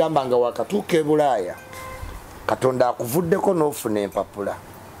negamba nga wakatuuka e Bulaaya Katonda akuvuddeko n'ofuna empapula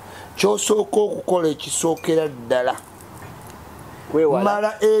kyosooka okukola ekisookera ddala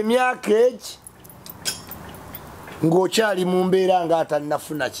mala emyaka egi ng'okyali mu mbeera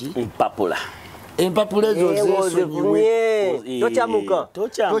ng'atannafuna ki empapula ezo zeesonyiwe tokyamuka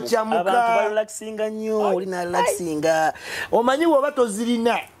abantu balaksinga nnyo olina laksinga omanyi bw'oba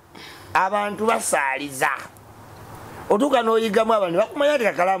tozirina abantu basaaliza otuuka n'oyigamu abantu bakumanya nti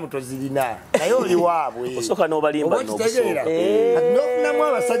kakalaamu tozirina naye oli waabwe osooka n'obalimba n'ofunamu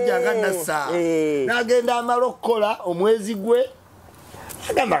abasajja nga Naser n'agenda amala okukola omwezi gwe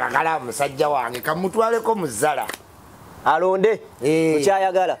agamba kakalaamu musajja wange kamutwaleko mu zzala alonde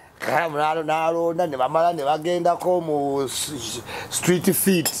mukyayagala n'alonda ne bamala ne bagendako mu street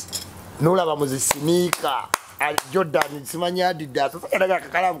feet n'olaba mu zisiniika Jordan simanyi Adidas osagalaga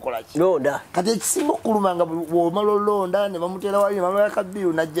kakalaamu kolaki londa kati ekisinga okuluma nga bw'omala olonda ne bamuteera wali ne bamala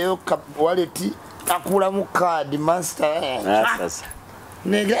kabiru n'ajjayo waleti akulamu kaadi master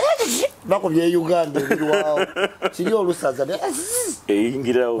bakubye Uganda ebirwawo kiri olusaza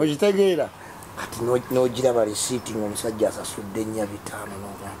eyingirawo okitegeera kati n'ogiraba risiiti ng'omusajja asasudde 4,500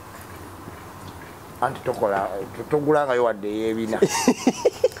 anti tokola togulangayo wadde ey'ebina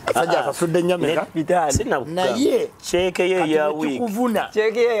asajja asasudde 4,500 naye cheeke ye ya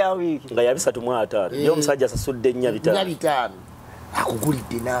wiiki nga ya 3,500 ye omusajja asasudde 4,500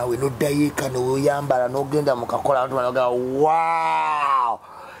 akugulidde naawe n'oddayo eka n'oyambala n'ogenda mu kakola abantu banaga wow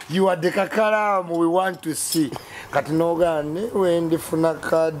you are the kakalaamu we want to see kati n'ogane wendifuna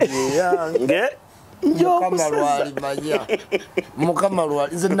kaadi eyange mukama lwali manya mukama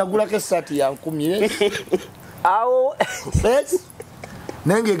lwali nze nagulako esaati ya 10 awo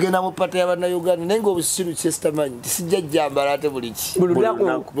nenge genda mu pata y'Abannayuganda nenge obusiru kyestamanyi tisijja jjambala ate buli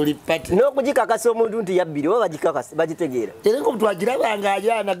pati n'okugikakasa omuntu nti yabbiri oba bagitegeera era nga omuntu agirabanga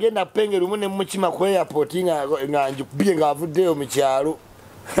ajana agenda penge lumu ne mukima ku airport nga njikubye ng'avuddeyo mu kyalo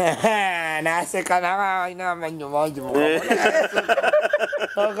naseka naina amanyo mangi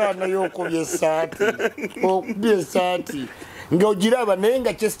naye okubye esaati ng'ogiraba naye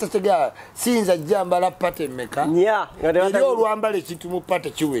nga kyesitategera siyinza jjambala pate mmeka eri olwambala ekintu mu pate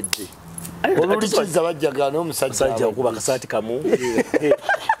kiwedde oluli kizza bajjagana omusajja okuba akasaati kamu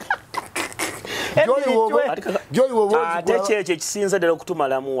ate kyekyo ekisinza ddala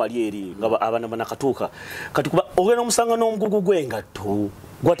okutumalamu wali eri nga abaana banakatuuka kati kuba ogenda omusanga n'omugugu gw'engatto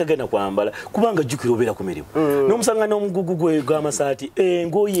gwatagenda kwambala kubanga jjukira obeera ku mirimu n'omusanga n'omugugu gwe gw'amasaati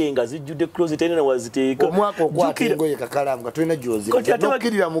engoye nga zijjudde closet ene waziteeka omwaka okwata engoye kakalaamu nga tolina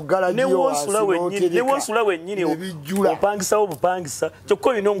gy'ozinokkirira mu newonsula wennyini opangisawo bupangisa kyokka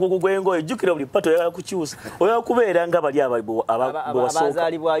olina omugugu gw'engoye jjukira buli pato oyagala kukyusa oyagala kubeera nga bali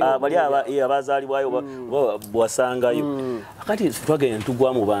abazaalibwayo bwasangayo akati twagenda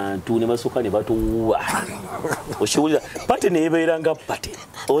tugwa mu bantu ne basooka ne batuwa okiwulira pate neebeera nga pate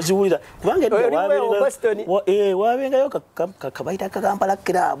oziwulira kubanga wabengayo kabaita Kampala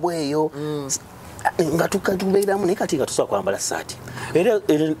Club eyo nga tubeeramu naye kati nga tusobola kwambala saati era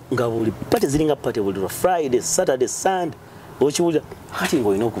nga buli pate ziringa pate buli Friday Saturday Sunday okiwulira kati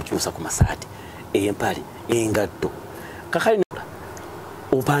ng'olina okukyusa ku masaati empale engatto kakali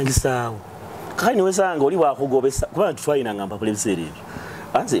opangisaawo kakali niwesanga oli wakugobesa kubanga tutwalinanga mpapula ebiseera ebyo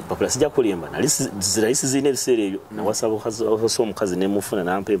anze papula sijja kulimba zirayisi zine ebiseera ebyo nawasaba omukazi nemufuna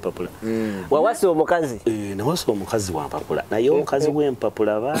nampa empapula wawasa omukazi nawasa omukazi wa mpapula naye omukazi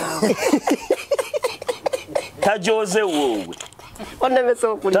w'empapula tajoze wowe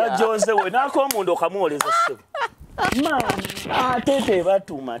tajoze wowe nako omundu okamwoleza ssebo ate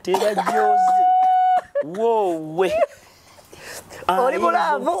tebatuma tebajoze wowe oli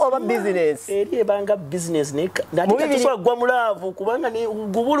mulavu oba business eri ebanga business natusobola gwa mulavu kubanga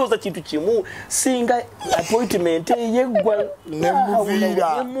gubuluza kintu kimu singa appointment yeggwa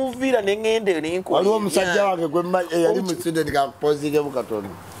nemuviira neŋŋende nenko waliwo omusajja wange gwemma eyali mu student kakupozinge mukatono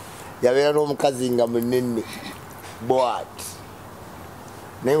yabeera n'omukazi nga munene bwat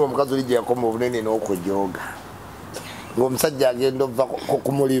naye ng'omukazi oli gye yakoma obunene n'okujooga ng'omusajja agenda ova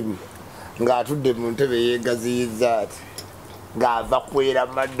ku mulimu ng'atudde mu ntebe yeegaziyiza ati ng'ava kwera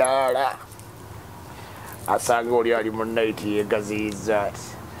madaala asanga oli ali mu naiti yeegaziyiza ati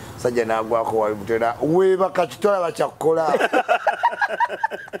sajja n'agwako wabutera weebaka kitolaba kyakkola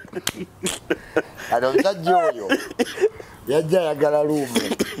ati omusajja oyo yajja ayagala luumu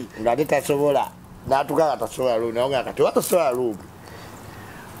ng'ate tasobola n'atugaa tasobola luumu naye nga kati watasobola luumu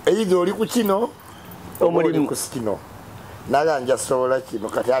eyiza oli ku kino omulimu ku kino naga nja sobola kino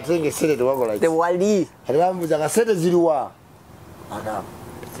kati ate ng'essente tewakola tewali ate bambuuza nga sente ziriwa agamba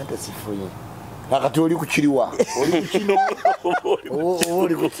sente sifunye nakati oli ku kiriwa oli ku kino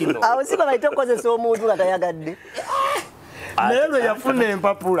oli ku kino awo siko bayita okukozesa omuntu nga tayagadde naye lwe yafuna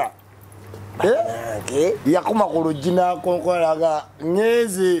empapula yakoma ku luggi n'akonkolaga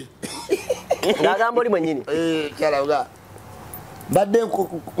ŋŋeze ng'agamba oli mwennyini kyalaga mbadde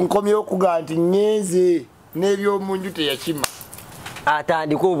nkomyewo okugaa nti ŋŋeze n'ebyomunju teyakima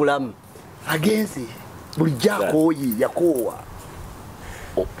atandika obulamu agenze bulijjo akooye yakoowa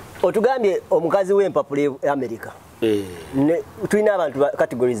otugambye omukazi w'empapula e America tulina abantu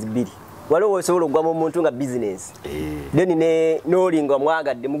categories bbiri waliwo osobola okugwa mu muntu nga business then n'olinga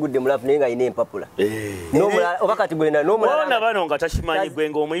mwagadde mugudde mulafu naye nga alina empapula oba category n'omulala bano nga takimanyi gwe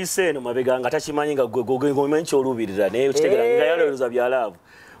ng'omuyise eno mabega nga takimanyi nga gweomanyi kyoluubirira naye kitegera nga yalowooza byalaavu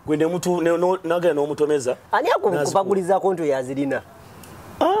gwe nagenda n'omutomeza ani akubaguliza konto yazirina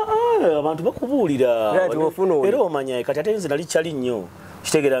abantu bakubuulira era omanya kati ate nze nali kyali nnyo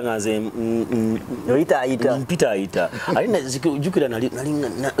kitegera nga nze mpitaayita jukira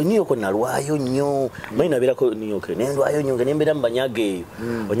New York nalwayo nnyo manyi nabeerako New York nendwayo nnyo nga nembeera mu banyaga eyo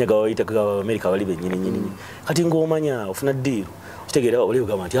banyaga bayitaga America bali bennyini kati ng'omanya ofuna ddiiru kitegeera oli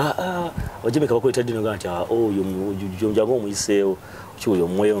ogamba nti wajemeka bakuleta ddiiru nga nti oyo jonjanga omuyiseewo kyoyo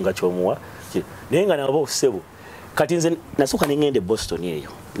omweyo nga kyomuwa naye nga nabo ssebo kati nze nasooka neŋŋenda e Boston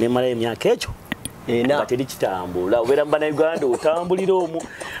eyo nemalayo emyaka ekyo nga teri kitambula obeera mu bannayuganda otambulira omwo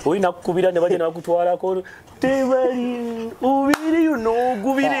olina kukubira ne bajja ne bakutwalako tebali ubiriyo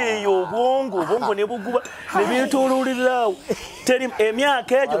n'ogubira eyo obwongo ne buguba ne beetooloolerawo teri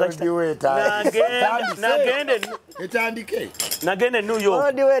emyaka egyo nagenda e New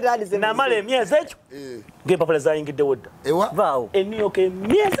York namala emyezi ekyo ng'empapula zayingiddewo dda e New York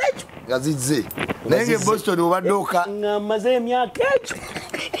emyezi ekyo nga zizze naye ng'e Boston obadde oka nga maze emyaka ekyo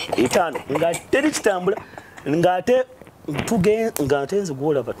 5 nga teri kitambula ng'ate nze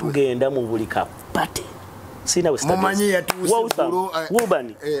gwolaba tugenda mu buli kapate sina mumanyi yatuuse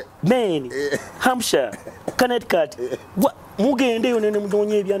Woburn, Maine, Hampshire, Connecticut mugendeyo ne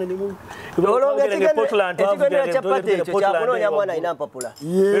mutonye ebyana ne mu Portland kyakunoonya mwana alina mpapula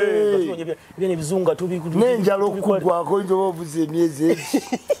byane bizunga nenjala okugwako njoba ovuze emyezi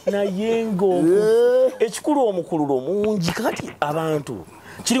naye ekikulu omukululo mungi kati abantu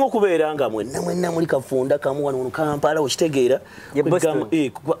kiringa okubeera nga mwenna muli kafunda kamu wano Kampala okitegeera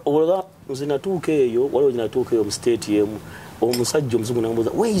olaba nze natuuka eyo waliwo ginatuuka eyo mu state emu omusajja omuzungu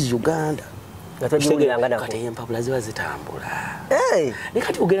namubuuza where is Uganda kati empapula ziba zitambula naye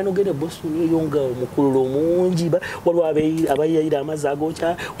kati ogenda nogenda Boston eyo nga omukululo mungi waliwo abayayira amazzi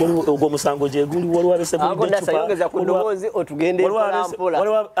agokya ogwo omusango gyeguli waliwo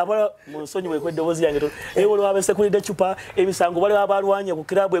munsonyiweko eddoboozi yange waliwo abesekulidde ecupa emisango waliwo abalwanye ku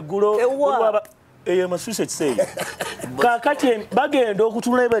kirabu eggulo Massachusetts say. Kakati bagenda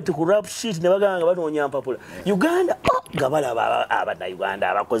okutula bati ku rap sheet ne baganga banoonya mpapula. Uganda gabala abada Uganda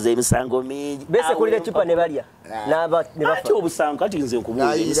abakoze emisango mingi. Bese kulira chupa ne balya. N'aba ne bafa. Ati obusango kati nze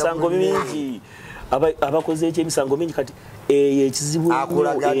nkubuuza emisango mingi. Abakoze emisango mingi kati ekizibu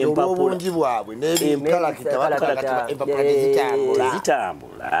akulaga obulungi bwabwe n'ebikala kitawakala empapula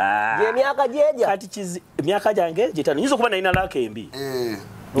zitambula. Je myaka jeja. Kati myaka jange jitano. Nyizo kuba na laka embi.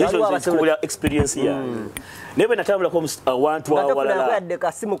 Nyizo zikubula experience ya. Nebe natambula ko abantu awalala. Wadde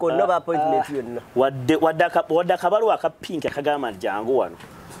kasimu ko no appointment yonna. Wadda kabalu akapinka kagama jangu wano.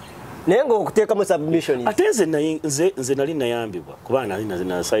 Nengo okuteka mu submission. Atenze nze nali nayambibwa kuba nali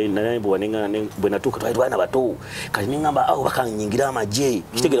nayambibwa nenga bwe natuka twalwana bato kali ngamba aho bakanyingira amaje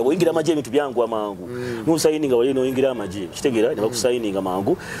kitegera boyingira amaje bintu byangu amangu no sayininga wali no yingira amaje kitegera ne bakusayininga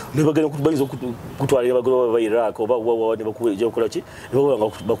amangu ne bagenda kutubaliza kutwalira bagolo ba Iraq oba ne bakuje okola ki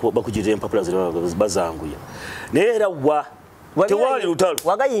bakujije empapula zira bazanguya neera wa tewali lutalo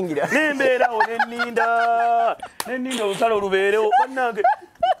wagayingira nembeera neninda lutalo lubeerewo bannange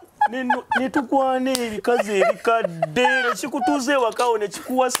nitukwane ebikazi ebikadde nekikutuuze wakawo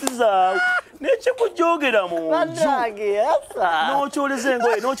nekikuwasiza nekikujogera mu nju n'okyoleza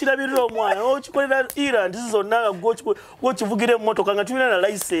engoye n'okirabirira omwana n'okikolera Ireland zonna gw'okivugire emmotoka nga tulina na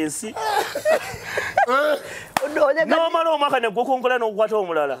license n'omala omwaka ne gwokongola n'okukwata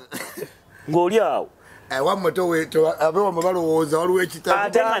omulala ng'oli awo wammoto weto abewa mbalowooza waliwo ekitabo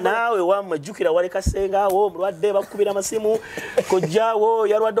ate nga naawe wamma jjukira waleka ssengawo mulwadde bakukubira amasimu kojjaawo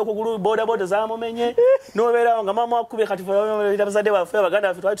yalwadde okugulu bodaboda zamumenye n'obeerawo nga maama wakubye kati bazadde baffe abaganda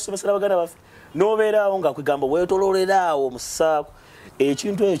baffe twali tusomesera abaganda baffe n'obeerawo nga kwegamba weetololeraawo mu ssaako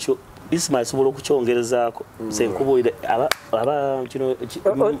ekintu ekyo Isma asobola okukyongerezaako senkubuulire aba kino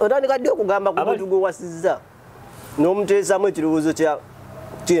otandika ddi okugamba ku muntu gwewasizza n'omuteesaamu ekirowoozo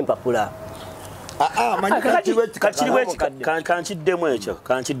ky'empapula kankiddemu ekyo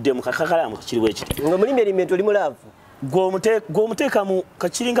kankiddemu kakalaamu kakiriwo ekiti nga mulimye erimento oli mulaavu gw'omuteekamu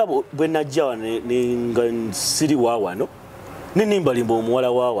kakiringa bwe najja wano nga siri wa wano nenimbalimba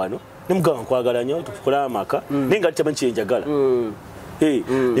omuwala wa wano nemugamba nkwagala nnyo tukole amaka naye nga titamanyi kyenjagala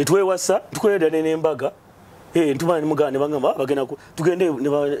netwewasa tukolera n'embaga ntumana nebagamba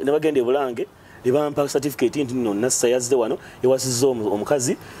ne bagenda e Bulange ne bampa certificate nti nno Naser yazze wano ewasizza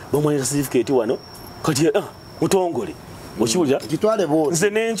omukazi bamwanira certificate wano kati mutongole okiwulira kitwale bose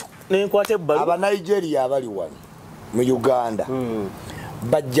nze nenkwata ebbaluwa Abanigeria abali wano mu Uganda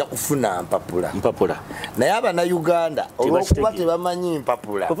bajja kufuna mpapula naye Abanauganda olwokuba tebamanyi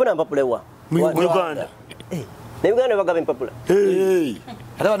mpapula kufuna mpapula wa mu Uganda ne Uganda bagaba empapula ate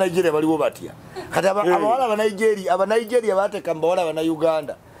Abanigeria baliwo batya kati abawala Abanigeria bateeka mbawala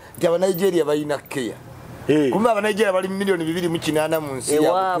Abanauganda nti Abanigeria balina keya kumbe Abanigeria bali milioni 2.8 mu nsi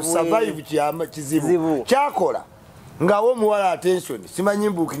ya survive kizibu kyakola ngawo muwala attention simanyi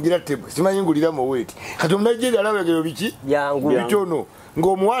mbukingira table simanyi ngulira mu weight kati Omunigeria alabegero biki yangu bitono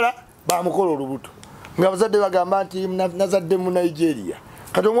ng'omuwala bamukola olubuto ng'abazadde bagamba nti nazadde mu Nigeria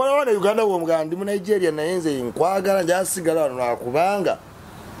kati omuwala wa Uganda w'omuganda mu Nigeria naye nze nkwagala njasigala wano nakubanga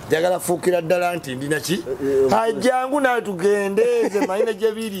jagala fuukira ddala nti ndina ki ajjangu nawe tugende nze mayina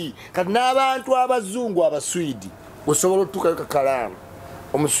gye biri kati n'abantu abazungu abaswidi osobola otuukayo KAKALAAMU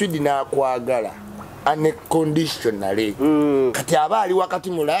omuswidi n'akwagala unconditionally kati aba ali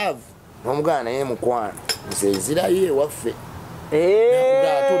wakati mu laavu n'omuganda naye mukwano nze nzirayo ewaffe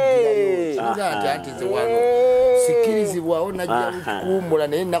sikirizibwawo najja kuwummula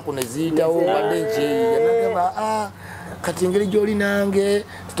naye ennaku ne ziyitawo badde nkyeyiya nagamba kati engeri gy'oli nange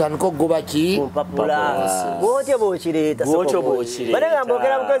tutandika okugoba ki mpapula bwotyo bw'okireeta bale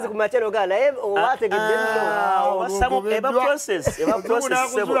mbogera bukozi ku machano ga naye owategedde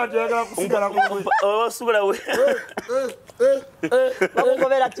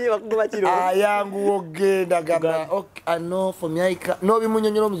ayangu ogenda gamba ano fomyaika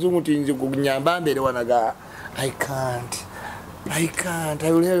n'obimunyonyola omuzungu nti nze kunyamba mbeere wanaga I can't.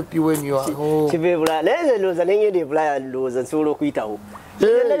 I will help you when you are home. Kibebula. Leze loza nengende Ebulaya loza nsolo kuyitawo.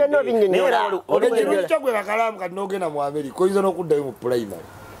 Leze no binyonyola. Olengero kyagwe KAKALAAMU kati n'ogenda mu America oyinza n'okuddayo mu primary.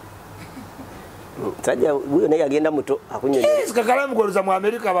 Sajja buyo naye agenda muto akunyonyola. Yes, KAKALAAMU goloza mu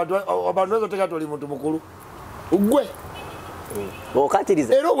America abantu bazoteka toli muntu mukulu. Gwe.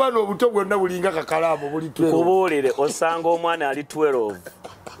 Okatiriza. Era obwana obuto bwonna bulinga KAKALAAMU buli 12. Kubuulire osanga omwana ali 12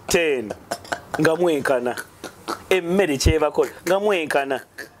 10 nga mwenkana. Emmere kyebakola nga mwenkana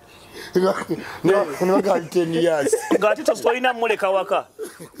nebaga 10 years ng'ate tolina mmuleka waka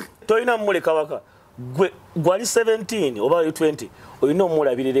gwali 17 oba 20 olina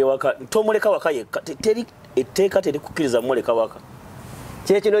omulabirira ewaka tomuleka waka yekka teri etteeka terikukkiriza mmuleka waka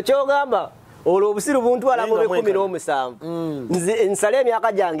kyekino kyogamba olwo obusiru buntwala mu 17 nze nsale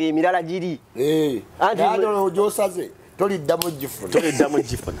emyaka gyange emirala giri anti ojosaze toliddamu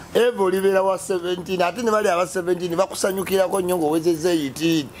gifuna evo libera wa 17 ate ne bali aba 17 bakusanyukirako nnyo ng'owezezza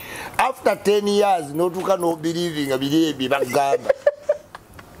 18 after 10 years n'otuuka n'obelieving biri ebyo bagamba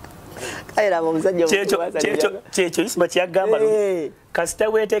kyekyo Isma kyagamba kasita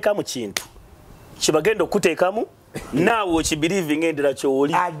weeteeka mu kintu kibagenda okuteekamu naawe okibelieving endera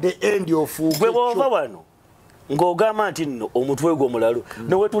ky'oli at the end ofuuke gwe bw'ova wano ng'ogamba nti nno omutwe gwe omulalu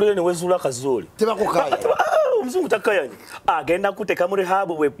newetulire newezuula akazooli tebakukaya omuzungu takayanya agenda kuteeka mu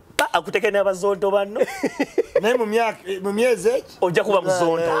rehaabu bwe akuteeke n'abazonto banno naye mu myezi eki ojja kuba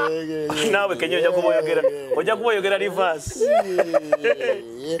muzonto naawe kenya ojja kuba oyogera reverse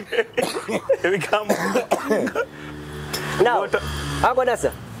ebigambo now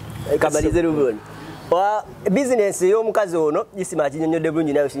akonasa kabalize luboni business y'omukazi ono Isma kinyonyodde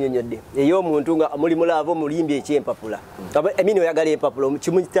bulungi nayo kinyonyodde ey'omuntu nga muli mulaavo mulimbi ekyempapula emini oyagala empapula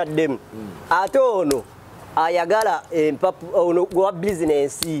kimutaddemu ate ono ayagala ono gwa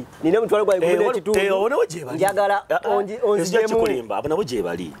business nina omutwalo gwa ikumu n'ekitundu njagala onziemu abo nabo gye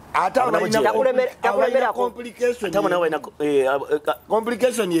bali takulemera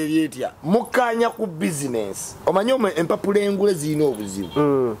complication yeryetya mukkanya ku business omanyi empapula engule zirina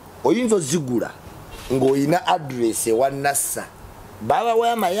obuzibu oyinza ozigula ng'olina address ewa Naser baba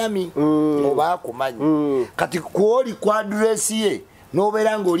wa Miami oba akumanyi kati kwoli ku address ye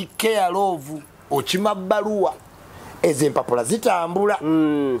n'obeera ng'oli care of okima bbaluwa ezo empapula zitambula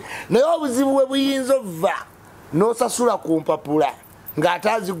naye obuzibu bwe buyinza ova n'osasula ku mpapula ng'ate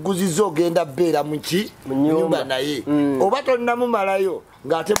aziguziza ogenda bbeera mu nyumba naye oba tonnamumalayo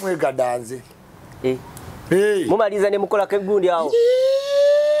ng'ate mwegadanze mumaliza ne mukolako egundi awo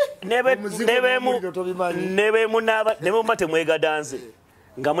nebemumba temwegadanze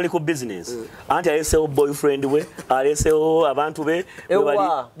nga muli ku business anti alesewo boyfriend we alesewo abantu be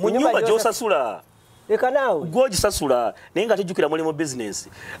mu nyumba gyosasula gwogisasula naye nga tejjukira muli mu business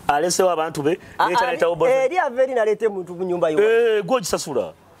alesewo abantu be eri averi nalete muntu mu nyumba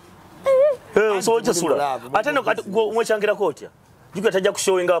gwogisasula osobola gisasula ate mwekyangirako otya jukira tajja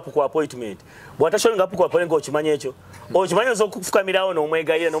kushowing up ku appointment bwata showing up ku appointment okimanyi ekyo okimanyi ozo okufukamirawo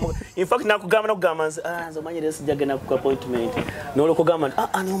n'omwegayira in fact nakugamba nze omanyire sijjagenda ku appointment n'olwokugamba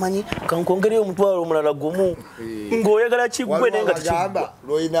n'omanyi kankongereyo omutwalo omulala gumu ng'oyagala kiggwe naye nga tekigwa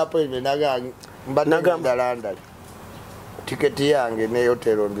lwolina appointment nagamba London tiketi yange ne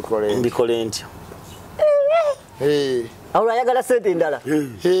hotelo mbikole ntya awo ayagala sente endala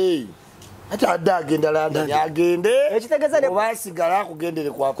ate adde agenda London agende ekitegeza oba asigala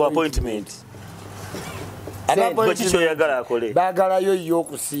akugendere ku appointment kikyoyagala akole baagalayo yo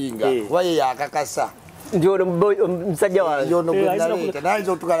okusinga kuba ye yakakasa nti ono musajja wange ono gwenaleeta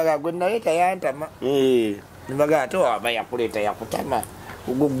nayinza otugalaga gwenaleeta yantama nibagaa ate aba yakuleeta yakutama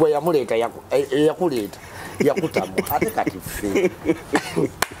gwe yamuleeta yakuleeta yakutama ate kati ffe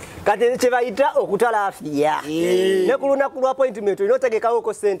kati kyebayita okutalaafiya ne ku lunaku lwa appointment olina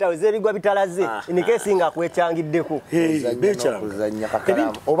otegekawoko sente z'ebigwa bitalaze inikesi nga kwekyangiddeko kuzannya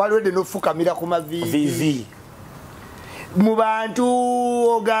kakalaamu oba lwedde n'ofukamira ku mavivi mu bantu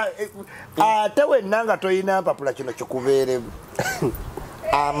ate wenna nga toyina mpapula kino kikubeeremu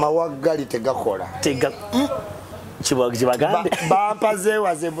amawaggali tegakola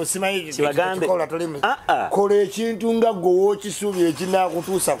bampazeewaze mbusimanyi kola ekintu nga gwe wookisuubira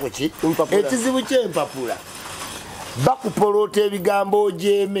ekinakutuusa ku ki ekizibu ky'empapula bakupoloota ebigambo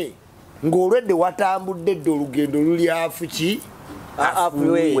ojeeme ng'olwedde watambudde dde olugendo luli afu ki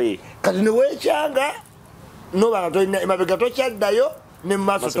afuwe kati neweekyanga noba nga tolina emabega tokyaddayo ne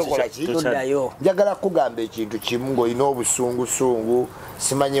mumaaso tokola ki njagala kugamba ekintu kimu ng'olina obusungusungu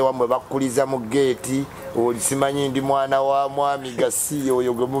simanyi wamwe bakkuliza mu geeti oli simanyi ndi mwana wa mwami gasi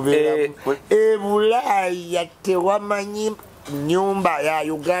oyo gwe mubeeramu Ebulaya tewamanyi nyumba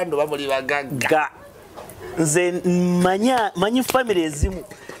ya Uganda oba muli bagagga nze manyi family ezimu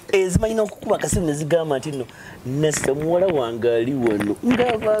ezimanyi n'okukuba akasimu ne zigamba nti nno Naser muwala wange ali wano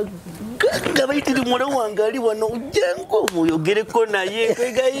nga bayitiri muwala wange ali wano ojjangu omuyogereko naye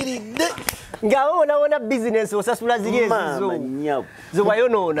kwegayiridde ng'abo bonabona business osasula ziri ezizo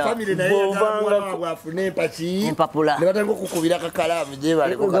zewayonoona bwafuna empaki empapula ne batandika okukubira kakalaamu gye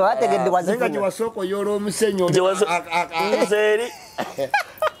bategedde wazifunga gye wasooka oyoola omusenyu gye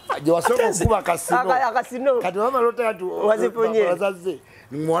wasooka okukuba akasino kati wamala otatu wazifunye wazazze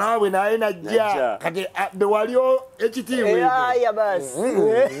muwala bwe naye najja kati bewaliyo ekitiibwa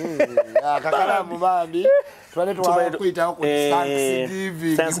kakalaamu bambi tubane twakuyitawo ku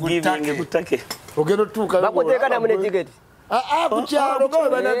Thanksgiving gutake ogenda otuuka bakuteeka namu ne tiketi kukyalo nga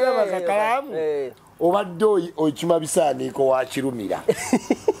banagamba Kakalaamu obadde okima bisaaniiko wa Kirumira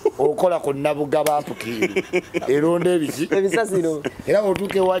okola ku Nabuga bapukiri eronda ebiki ebisasiro era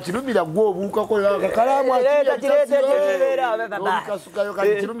otuuke wa Kirumira gwe obuukako Kakalaamu akasukayo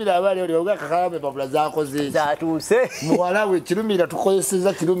kati Kirumira abaali oli oga Kakalaamu empapula zakoze zatuuse muwala we Kirumira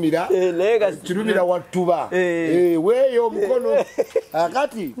tukozeseza Kirumira Kirumira wattuba weeyo omukono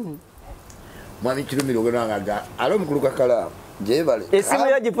akati mwami Kirumira ogenanga alo mukulu Kakalaamu jebale esimu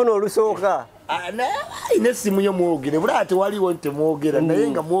yagifuna olusooka nesimu yo mwogere buli ate waliwo nti mwogera naye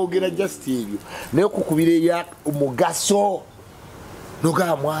nga mwogera just ebyo naye okukubira ebya omugaso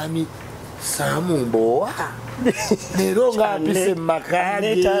noga mwami Saamu Mbowa leero nga mpise mu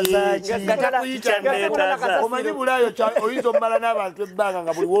makage omanyi Bulaaya oyinza omala n'abantu ebbanga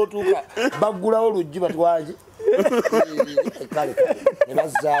nga buli wootuuka baggulawo oluggi batwaje kale ne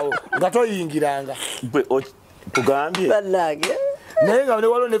bazzaawo nga toyingiranga tugambye naye nga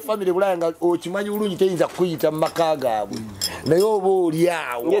waliwo ne family Bulaaya nga okimanyi bulungi teyinza kukuyita mu maka gaabwe naye oba oli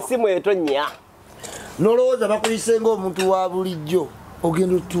awo ng'essimu etonnya nolowooza bakuyise ng'omuntu wa bulijjo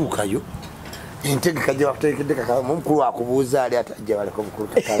ogenda otuukayo entegeka gye bakuteekedde Kakalaamu omukulu akubuuza ali atajja baleka omukulu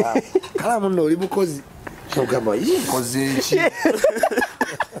Kakalaamu Kalaamu nno oli mukozi ogamba nkoze eki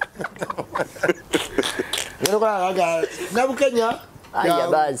Nabukenya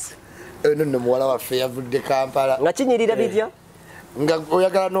ayabazi nno muwala waffe yavudde Kampala nga kinyirira bitya nga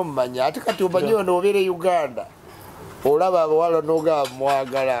oyagala n'omumanya ate kati omanyi ono obeere Uganda olaba abawala n'ogaba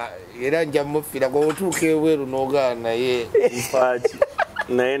mwagala era nja mufira gwe otuuka ebweru n'ogaba naye mpaaki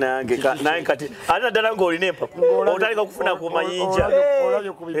naye nange kati ate naddala ng'olina empapula otandika kufuna ku mayinja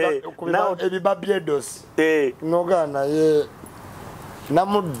olabye ebibabyedos n'ogaba naye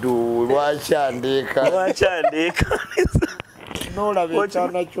namuddu lwakyandeeka n'olaba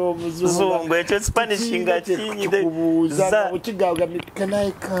ekyana ky'omuzungu ekyo Spanish nga kikubuuza okigaga can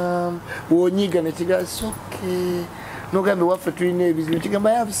I come wonyiga nekiga soke nogambe waffe tulina ebizibu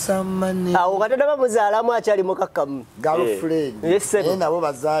kigamba I have some money awo katonda bamuzaalamu akyali mukakkamu girlfriend naye nabo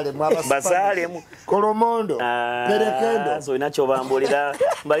bazaalemu bazaalemu Kolomondo Perekendo so inakyo bambulira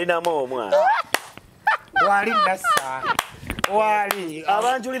mbalinamu omwana wali nasa wali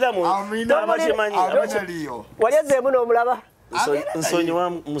abanjulira mu abakimanyi wali azeemu n'omulaba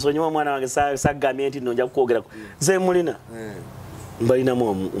nsonyiwa mwana wange sagambye nti nno nja kukwogera nze mulina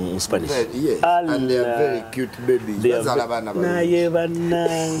mbalinamu mu Spanish naye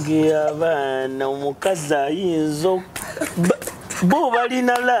bannange abaana omukazi ayinza bo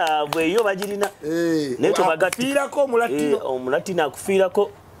balina laavu eyo bagirina naye tobagafiirako omulatino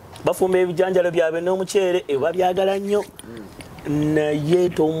akufiirako bafumba ebijanjalo byabwe n'omuceere eba byagala nnyo naye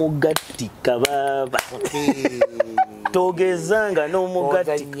tomugatika baba togezanga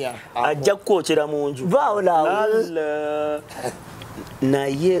n'omugati ajja kukwokera mu nju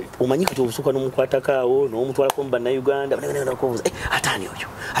naye omanyi kati obusuka n'omukwatako awo n'omutwalako mu bannayuganda ataani oyo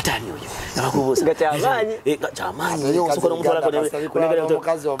nabakubuuza kyamaanyi obusuka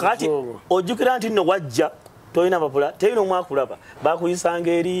n'omutwalako kati ojjukira nti nno wajja toyina mapula teyina omwakulaba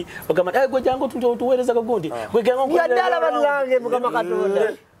bakuyisanga eri bagamba gwe jangu tuweereza kagundi yaddala bannange mukama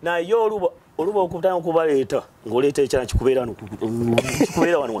katonda naye oluba okutanga okubaleeta ng'oleeta ekyana kikubeera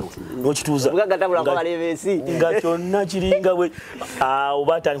wano n'okituuza nga kyonna kiringa bwe awo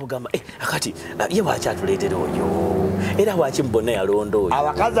batandika kugamba akati ye bwakyatuleetera oyo era bwaki bonna yalonda oyo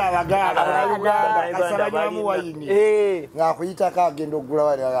abakazi abaganda wayini ng'akuyitako agenda okugula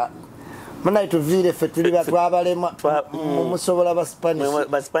wali Muna ituvire ffe tuli batwabalema musobola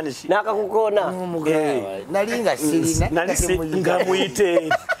ba Spanish nakakukoona nalinga sirina nga muyite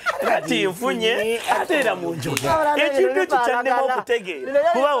kati nfunye ate era mu njoga ekintu kyannema okutegeera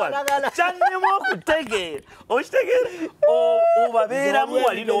kuba wano kyannema okutegeera okitegeera obabeeramu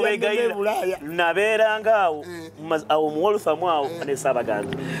wali n'obegayira nabeeranga awo omuwolufamu awo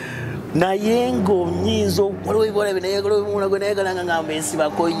nesaabaganda naye ng'onyinza waliwo ebibala binayegala nayegalanga ngamba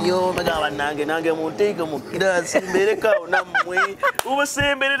ensibako nnyo bagamba bannange nange munteeke mu kiraasi mbeerekawo nammwe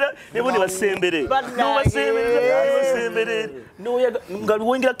obasemberera nebo ne basemberera nga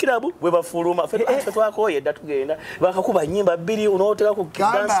luwingira kirabu bwe bafuluma ffe twakoye edda tugenda bakakuba nnyimba bbiri onooteka ku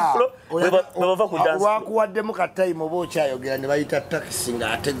dansi flo bwe bava ku dansi lwakuwaddemu katayimu oba okyayogera ne bayita takisi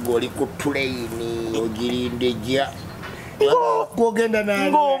ng'ate gwe oli ku tuleyini ogirindejja kugenda na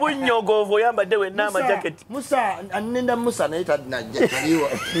ng'obunnyogovu oyambadde wenna amajaketi Musa anenda Musa naye tadinajja taliwa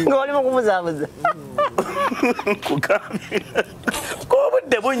ng'oli mu kumuzaabuza kugambira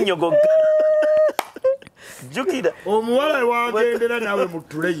k'obudde bunnyogoga jjukira omuwala wagendera nawe mu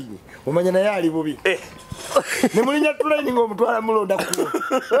tuleyini omanya naye ali bubi ne mulinya training omutwala mulonda ku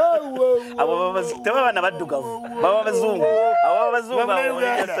abo teba bana baddugavu baba bazungu abo bazungu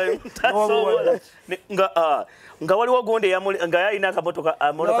nga waliwo gonde nga yalina akamotoka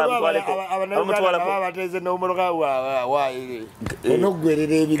amotoka amutwaleko amutwalako bateze n'omotoka waayire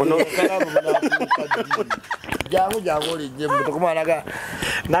onogwerera ebigero jangu olijje mutokumanaga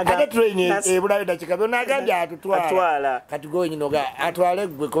naga training ebulayo dakika byonagambye atutwala kati gonyinoga atwale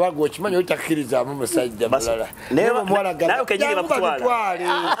gwe kuba gwokimanyi otakiriza mu musajja mulala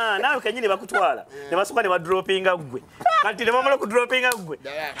nawe kenyini bakutwala ne basuka ne badropinga gwe kati ne bamala kudropinga gwe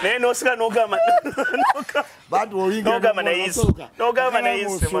naye nosika nogamba bantu olinga nogamba na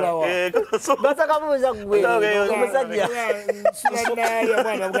Isma basaka muza gwe omusajja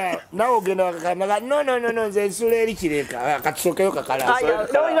nawe ogenda wakakamaga no nze nsula eri kireka katusokeyo kakala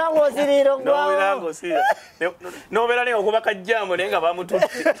nowirango osiriro nobeera naye okuba kajjambo naye nga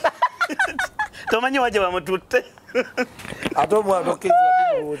bamututte tomanyi waje bamututte ate omwana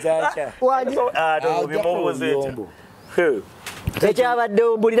okkirizibwa bimubuuza ekyabadde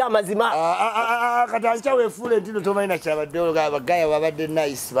obulira amazima kati ankya weefuula entino tomanyi nakyabadde bagaya babadde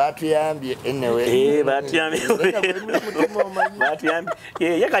nice batuyambye enewe batuyambye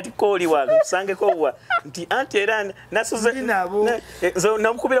ye kati kooliwa kusangeko wa nti anti era nasuze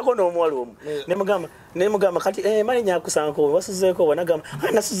namukubirako n'omuwala omu nemugamba kati mali nyakusangako wasuzeeko wa nagamba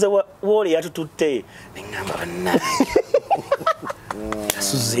nasuze woole yatututte neŋŋamba banna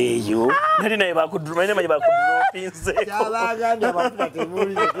suzeyo nali naye bakudruma naye bakudropinze abagambye abafuta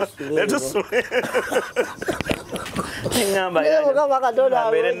temuli netusule ngamba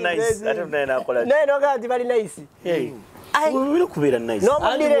naye nice ate naye nakola naye noga nti bali nice Wino kubeera nice.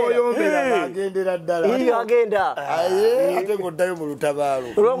 Oyombera agendera ddala. Iyo agenda. Aye ate ngoddayo mu lutabaalo.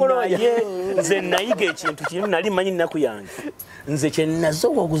 Nze nayiga ekintu kimu nali manyi nnaku yange. Nze kye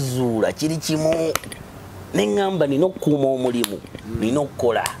nasobola okuzuula kiri kimu. Ne ngamba nina okukuuma omulimu. Nina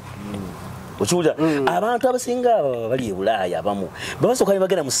okukola. Okiwulira abantu abasinga bali e Bulaaya abamu babasooka ne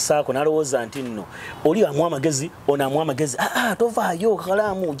bagenda mu ssaako n'alowooza nti nno oli amuwa amagezi ono amuwa amagezi tovaayo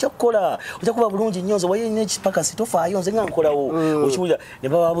kakalaamu ojja kukola ojja kuba bulungi nnyo nze wayina ekipakasi tofaayo nze nga nkolawo okiwulira ne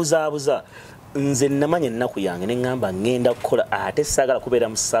bababuzaabuza nze namanya ennaku yange ne ŋŋamba ŋŋenda kukola ate saagala kubeera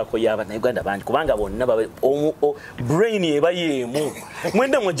mu ssaako y'Abannayuganda bangi kubanga bonna brain eba yeemu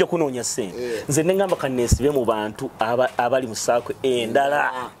mwenda mwajja kunoonya ssente nze ne ŋŋamba kanneesibe mu bantu abali mu ssaako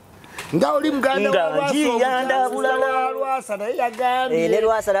endala nga oli muganda w'abasomesa bulala lwasa naye yagambye ne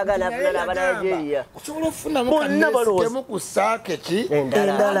lwasa lagana afuna aba Nigeria osobola ofunamu kanneesitemu ku ssaako ki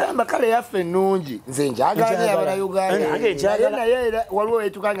endala kale yaffe ennungi nze njagala Abannayuganda naye era waliwo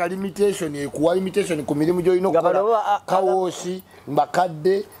etukanga limitation ekuwa limitation ku mirimu gy'olina okukola kawoosi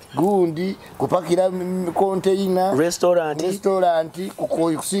mbakadde gundi kupakira container restaurant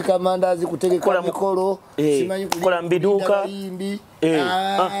kusiika mandazi kutegeka mikolo simanyi kukola mbiduuka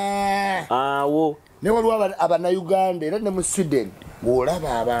awo ne waliwo Abannayuganda era ne mu Sweden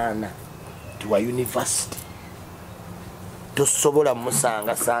bw'olaba abaana tiwa university tosobola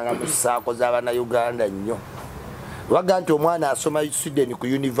musangasanga mu ssaako z'Abannayuganda nnyo waga nti omwana asoma Sweden ku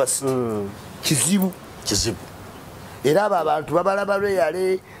university kizibu era abo abantu babalaba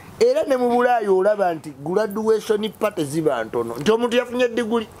lweyale era ne mu Bulaaya olaba nti graduation party ziba ntono nti omuntu yafunye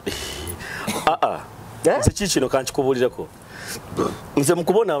diguli nze kikino kankikubuulireko nze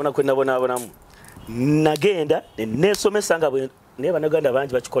mukubonabona kwe nabonaabonamu nagenda neesomesa nga naye Bannayuganda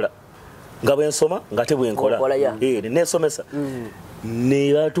bangi bakikola nga bwensoma nga ate bwenkola neesomesa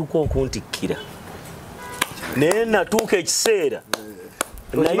ne batuuka okuntikkira naye natuuka ekiseera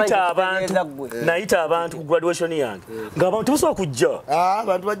nayita abantu ku graduation yange ng'abantu tebasobola kujja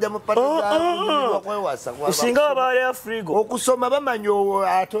abantu bajja mu patekwewasa osinga babaali afrigo okusoma bamanyi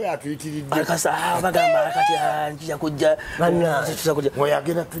ate oyo atuyitiridde bagamba kati njija kujja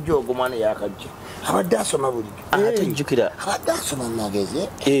oyagenda tujja ogwo mwana yakajja abadde asoma bulijjo ate njukira abadde asoma mumagezi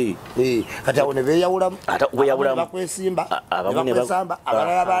kati awo ne beeyawulamu bakwesimba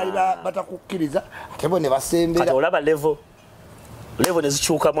abalala baali batakukkiriza ate bo ne basembera kati olaba level ne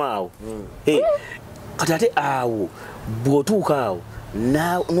zikyukamu awo kati ate awo bw'otuuka awo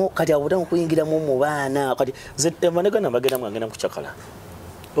kati awo otamu kuyingiramu mu baana kati Abannayuganda mbagendamu nga ngenda kucakala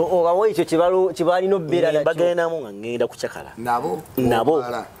awo ekyo kibalina obbeera bagendamu nga ngenda kucakala nabo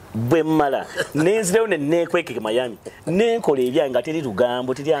bwe mmala nenzirayo neneekweke Miami nenkola ebyange nga teri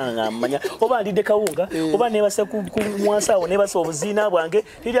lugambo teri aŋŋamanya oba ndidde kawunga oba nebasa ku mwasa awo nebasa obuziina bwange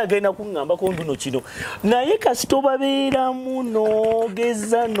teri agenda kuŋŋambako nduno kino naye kasita obabeeramu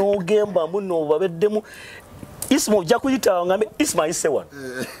noogeza noogembamu noobabeddemu Isma ojja kuyitaawo ngambe Isma ayise wano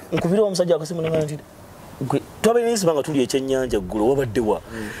nkubira omusajja akasimu nanga nti twabene Isma tuli ekyennyanja ggulo wabaddewa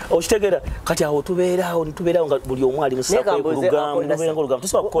okitegeera kati awo tubeerawo nga buli omu ali musako ku lugambo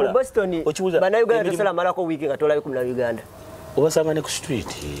tusobola kukola Boston bannayuganda tosobola malako wiiki nga tolabye kumula Uganda obasanga ne ku street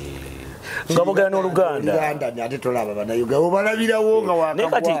nga bogera n'Oluganda ate tolaba bannayuganda obalabirawo nga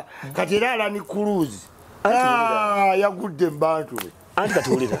wakagwa kati era Alani Cruise yagudde mbantu anti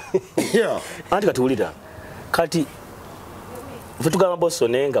kati wulira kati Futugamba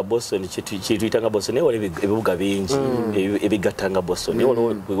Boston nga Boston kituyita nga Boston wali ebibuga bingi ebigatta nga Boston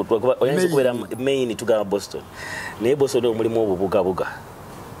oyinza okubeera main tugamba Boston naye Boston mulimu obubugabuga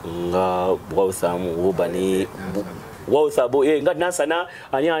nga Bwawuthamu Ubani Bwawuthabu nga Nasana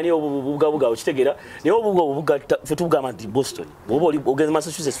ani obubugabuga okitegeera naye obubuga futugamba nti Boston bwoba oli ogenze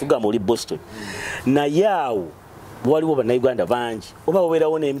Massachusetts tugamba oli Boston naye awo waliwo bannayuganda bangi oba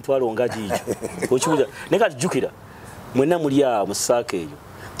obeerawo n'emitwalo nga giigyo okibuuza naye kati jjukira mwenna muli awo mu ssaako eyo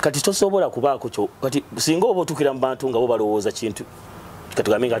kati tosobola kubaako kyo kati singa oba otuukira mu bantu nga bo balowooza kintu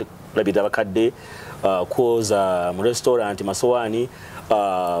katugambe nga labira abakadde kwoza mu restaurant masowaani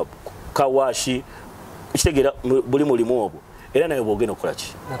kawashi kitegeera buli mulimu ogwo era naye bwogenda okukola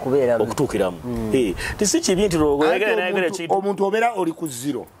ki okutuukiramu tisi kibi nti omuntu obeera oli ku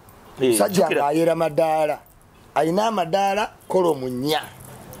zero musajja ng'ayera madaala alina amadaala kolomu 4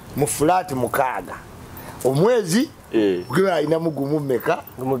 mu fulaati 6 omwezi gwe alina mugumu mmeka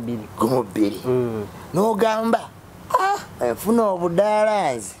gumu 2 n'ogamba enfuna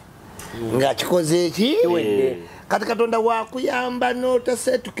obudaala nze nga kikoze eki kati Katonda wakuyamba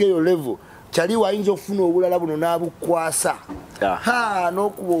n'otaseetukeyo level kyali wayinza okufuna obulala buno n'abukwasa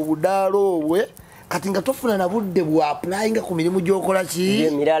n'okuba obudaala obwe kati nga tofuna na budde bwa applyinga ku mirimu gy'okola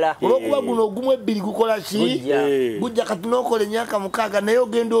ki olw'okuba guno ogumu 2 gukola ki gujja kati n'okola emyaka 6 naye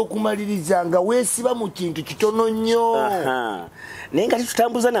ogenda okumaliriza nga weesiba mu kintu kitono nnyo naye nga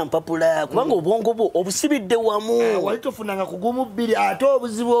tutambuza na mpapula kubanga obwongo bwo obusibidde wamu wali tofunanga ku gumu 2 ate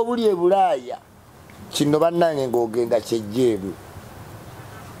obuzibu obuli e Bulaaya kino bannange ng'ogenda kyejjeeru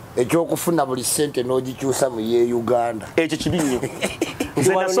ekyokufuna buli ssente n'ogikyusa mu ye Uganda ekyo kibi nnyo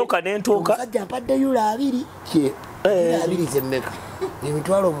nze nasooka n'entuuka omusajja mpadde euro 2 kye 2 zemmeka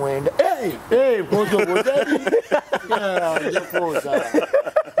emitwalo 9 koosa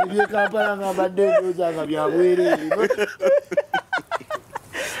ebyekampala nga mbadde endooza nga byabwereere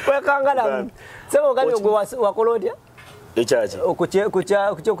kwekangalamu sebo gani ogwe wakola otya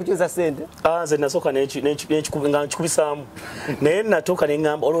ekyaki okukyusa ssente nze nasooka nga nkikubisaamu naye natooka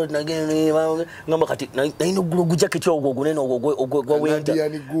neŋŋamba olwongamba kati nalina oggula ogujaketi ogwo ogunene ogwo gwawenda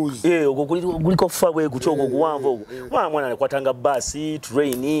ogwo guliko fa bwe gutyo ogwo oguwanvu ogwo mwana nakwatanga baasi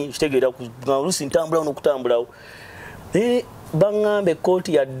train kitegeera oluusi ntambulawo n'okutambulawo naye baŋŋamba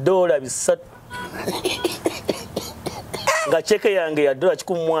ekkooti ya $300 nga cheke yange ya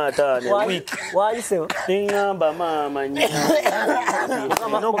 $150 week wayise ningamba mama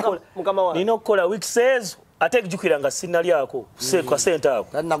nino kola week says ate jukira nga sinalyako kwa sente ako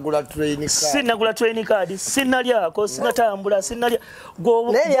sinagula training card sinalyako sinatambula sinalya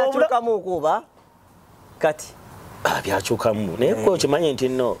yachukamu kuba kati byachukamu naye ko kimanye nti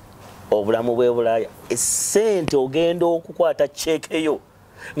no obulamu bwe Bulaaya esente ogenda okukwata cheke yo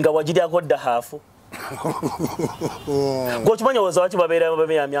nga wagiryako dda hafu Gochimanya wazawachi babeera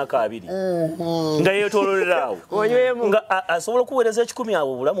ya myaka 2 nga yetololerawo nga asobola kuweereza 10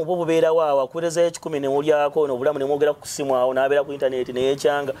 abo bulamu bwo bubeera waawa kuweereza 10 ne mulyako no bulamu ne mwogera ku simu awo nabeera ku internet ne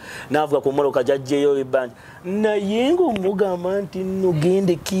yekyanga navuga ku moloka jajjeyo ibanja naye ngo mugamba nti no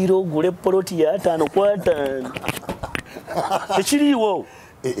gende kiro gule poloti ya 5 kwa 5 tekiriwo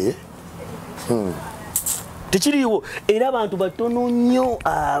tekiriwo era abantu batono nnyo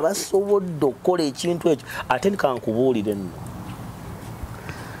abasobodde okukola ekintu ekyo ate nkankubuulire nno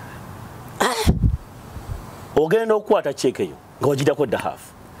ogenda okukwata cheeke yo nga wagirako dda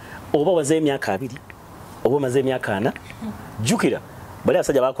hafu oba waze emyaka 2 oba omaze emyaka 4 jjukira bali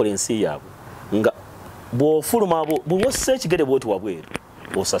abasajja bakola ensi yaabwe nga bw'ofuluma bw'ossa ekigere bwoti wabweru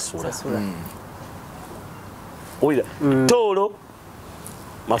osasula owulira toolo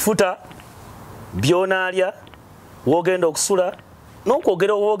mafuta byonaalya wogenda okusula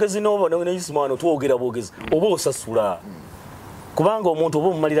n'okwogera obwogezi n'oba Isma wano twogera bwogezi oba osasula kubanga omuntu oba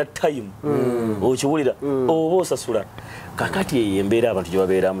omumalira time okiwulira oba osasula kakati eyo embeera abantu gye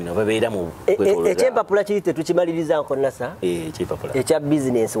babeeramu ino babeeramu ekyempapula kiri tetukimaliriza nko Naser ekya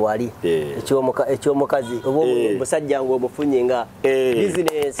bizinesi wali ekyomukazi oba omusajja nga omufunye nga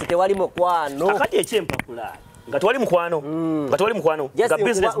bizinesi tewali mukwano kakati ekyempapula nga tewali mukwano nga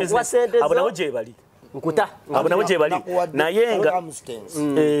business abo nabo gye bali nkuta abo nabo gye bali naye nga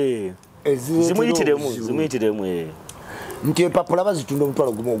zimuyitiremu nti empapula bazitunda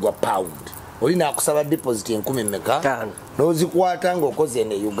omutwalo gumu ogwa pound oli nakusaba deposit 10,000 meka nozikwata ng'okoze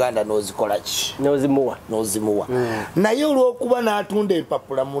ne Uganda nozikola ki nozimuwa naye olw'okuba n'atunda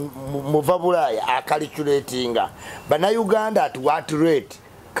empapula muva Bulaaya akalculatinga bannayuganda at what rate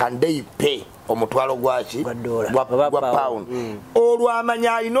can they pay omutwalo gwaki gwa pound olwo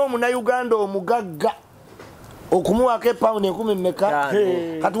amanya alina omunnayuganda omugagga okumuwako epawundi 10,000 meka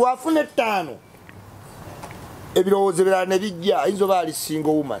kati wafuna 5 ebirowoozo birala ne bijja ayinza oba ali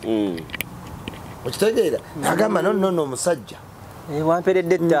single woman okitegeera agamba nono omusajja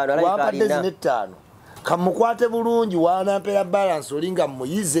wamperedde 5 kamukwate bulungi wanampera balance olinga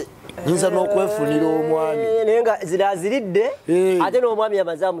muyize nyinza n'okwefunira omwami naye nga ziraziridde ate n'omwami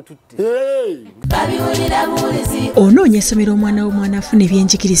amaze amututte onoonya essomero omwana w'omwana afuna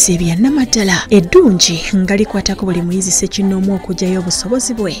ebyenjigiriza ebya nnamadala eddungi nga likwatako buli muyizi ssekinnoomu okugyayo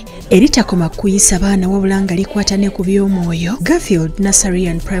obusobozi bwe eritakoma kuyisa baana wabula nga likwata ne ku by'omwoyo Garfield Nursery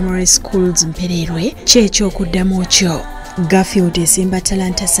and Primary Schools Mpererwe ky'ekyokuddamu kyo Garfield ezimba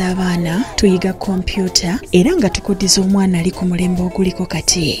talanta z'abaana tuyiga kompyuta era nga tukuddiza omwana ali ku mulembe oguliko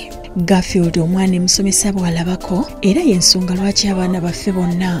kati Garfield omwana emusomesa bw'alabako era y'ensonga lwaki abaana baffe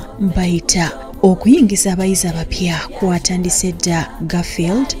bonna mbayita okuyingiza abayizi abapya kwatandise dda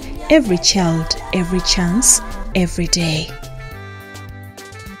Garfield every child every chance every day.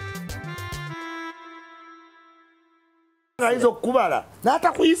 ayinza okukubala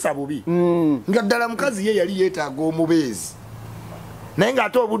n'atakuyisa bubi nga ddala mukazi ye yali yeetaaga omubeezi naye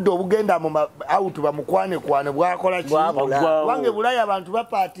ng'ate obudde obugenda mu autu bamukwane bwakola ki wange Bulaaya abantu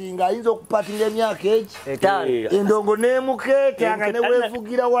bapaatinga ayinza okupaatinga emyaka egi endongo n'emukeeta nga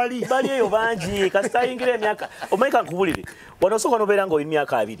neweevugira wali bali eyo bangi kasitayingira emyaka omanyika nkubulire wano osooka nobeera nga olina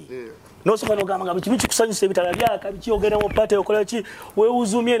emyaka 2 nosooka nogamba nga kibi kikusanyusa ebitala byaka bikyogera mu pate okola ki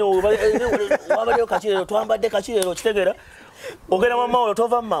weewuzumye wabaddeyo kakirero twambadde kakirero kitegeera ogenda mama oyo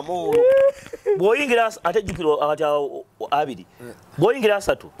tova mama oyo bw'oyingira ate jjukiro kati 2 bw'oyingira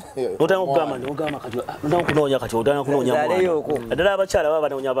 3 notanga okugamba nogamba kati notanga kunoonya kati otanga kunoonya mwana ddala abakyala baba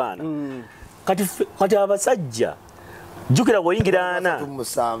banoonya baana kati abasajja jjukira bw'oyingira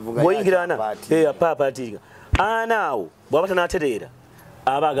 4 bw'oyingira 4 apaapaatiga ana awo bw'aba tanaatereera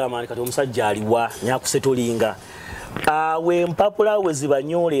aba agamba kati omusajja aliwa nyakusetolinga awe empapula we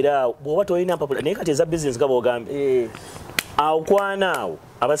zibanyoolera bw'oba tolina mpapula naye kati eza bizinesi nga bw'ogambye awo kwana awo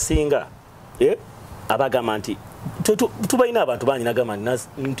abasinga abagamba nti tubalina abantu bangi nagamba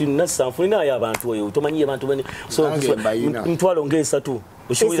nti nasanfuninayo abantu oyo tomanyiye abantu ntwalo ng'esatu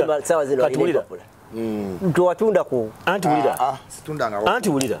okatulira anti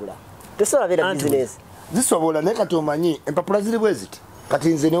wulira zisobola naye kati omanyi empapula ziri bwe ziti kati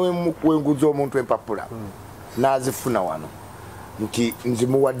nze newenguza omuntu empapula n'azifuna wano nti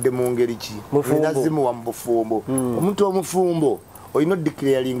nzimuwadde mu ngeri ki nazimuwa mu bufumbo omuntu omufumbo olina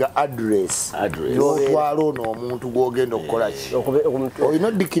odiclaringa address otwala ono omuntu gwogenda okukola ki olina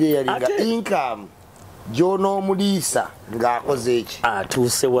odiclaringa income gy'onoomuliisa ng'akoze eki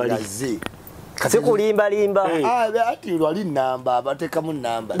atuuse wali sikulimbalimba ati lwali namba abateekamu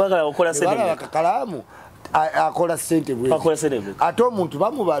namba kakalaamu akola ssente bwe ate omuntu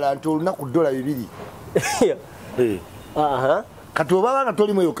bamubala nti olunaku $200 kati obaba nga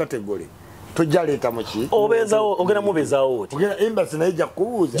tolimu eyo kategole tojja leeta muki obeezaawo ogenda mubeezaawo oti ogenda embassy naye jja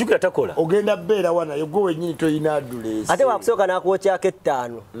kukubuuza jjukira takola ogenda beera wanayo gwe wennyini toyina addulesi ate wakusooka n'akwokyako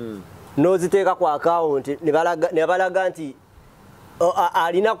 5 n'oziteeka ku akawunti ne balaga nti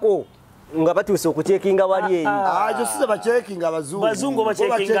alinako nga batuuse okucekinga wali eri ajo size bacekinga abazungu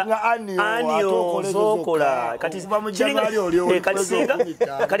bacekinga anio zokola kati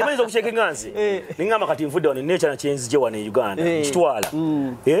kati maize okucekinga nzi ningamba kati nvudde wano nekyana kyenzije wano e Uganda kitwala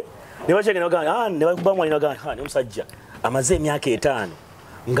ne bacekina bagamba ne bakubamu alina bagamba ne omusajja amaze emyaka 5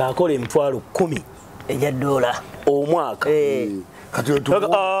 ng'akola emitwalo 10 $1 omwaka kati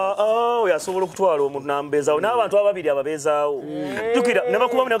yasobola okutwala omuntu nambeezaawo n'abantu ababiri ababeezaawo jjukira ne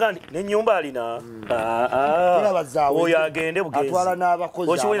bakubamu ne bagamba nti n'ennyumba alina oyo agende bugenzi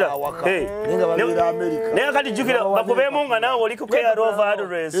naye kati jjukira bakubeemu nga naawe oli ku care of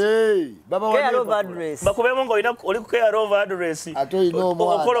address bakubeemu nga oli ku care of address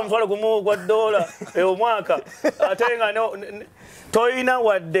okola omutwalo gumu gwa $1 omwaka ate nga toyina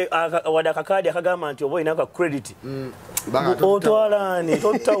wadde akakaadi akagamba nti oba olina ka credit otwalani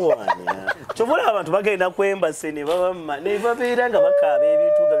tottawaani kyobula abantu bagenda kwembase ne babamma ne babeera nga bakaaba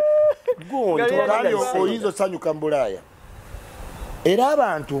ebintu oyinza osanyuka mu Bulaaya era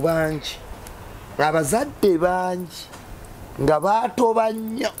abantu bangi abazadde bangi nga baatoba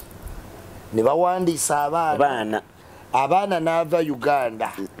nnyo ne bawandiisa abaana n'ava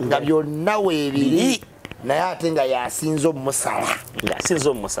Uganda nga byonna weebiri naye ate nga yasinza omusala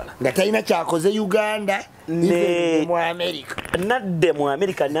nga talina kyakoze Uganda ne mu America nadde mu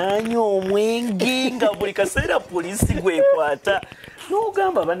America nanywa omwenge nga buli kaseera polisi gwekwata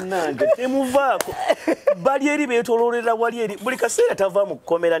n'ogamba bannange temuvaako bali eri beetololera wali eri buli kaseera tava mu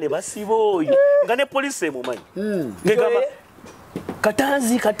kkomera ne basiba oyo nga ne polisi emumanyi ngegamba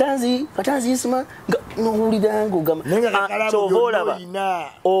katanzi Isma n'owulira ng'ogamba kyova olaba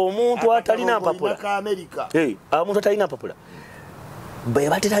omuntu atalina mpapula omuntu atalina mpapula bwe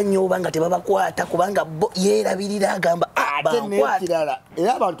batera nnyo oba nga tebabakwata kubanga yeerabirira agamba bankwata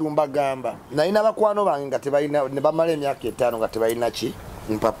era abantu mbagamba nalina bakwano bange nga tebalina ne bamala emyaka 5 nga tebalina ki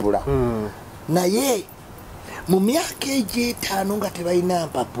mpapula naye mu myaka egyo 5 nga tebalina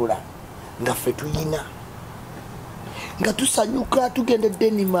mpapula nga ffe tuyina nga tusanyuka tugenda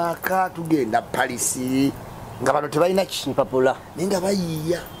Denmark tugenda Paris nga bano tebalina ki mpapula nga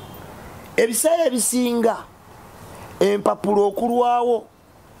bayiiya ebiseera ebisinga empapula okulwawo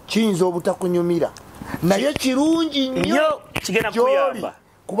kiyinza obutakunyumira naye kirungi nnyo kigenda kuyamba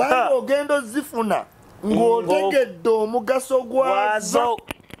kubanga ogenda ozifuna ng'otegedde omugaso gwazo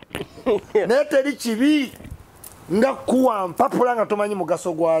naye teri kibi nga kuwa mpapula nga tomanyi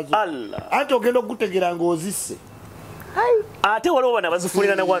mugaso gwazo anti ogenda okutegera ng'ozisse ate waliwo bana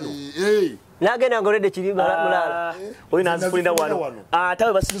bazifunira ne wano nagenda ngolede kiri mulala oyo nazifunira wano ate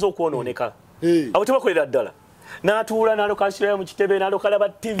abe basinza okwonooneka abo tebakolera ddala n'atuula n'alokasirayo mu kitebe n'alokalaba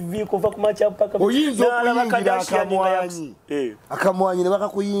TV kuva ku makya mpaka oyinza okuyingira akamwanyi ne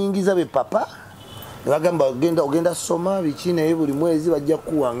bakakuyingiza be papa ne bagamba ogenda soma biki naye buli mwezi bajja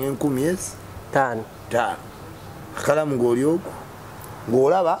kuwanga 5,000 akalamu ng'oli oku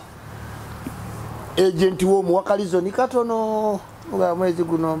ng'olaba agenti w'omuwakalizo ni katono nga mwezi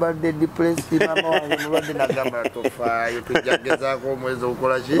guno mbadde depressed mama wange mbadde nagamba tofaayo tujjagezaako omwezi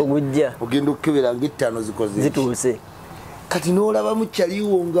okola ki ogenda okukebera nga 5 zikoze zituuse kati n'olaba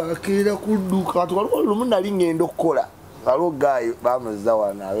mukyaliwo nga akeera ku dduuka kati waliwo lumu nali ngenda okukola waliwo gaayo bamuzza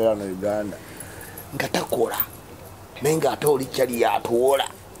wano abeera no Uganda nga takola naye ng'ate oli kyali yatwola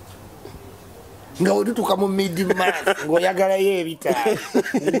nga wetutuka mu mid-month ng'oyagalayo ebitaano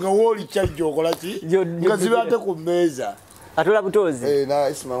nga wooli kyajja okola ki nga zibaate ku mmeeza atola butozi na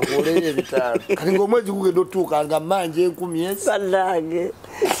Isma ngoleyo ebitaano kati ng'omwezi gugenda otuuka nga manje 10,000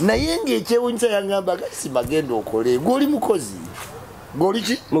 naye ng'ekyewunyisa yangamba Isma genda okole ng'oli mukozi ng'oli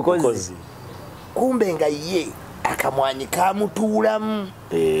ki mukozi kumbe nga ye akamwanyi kamutuulamu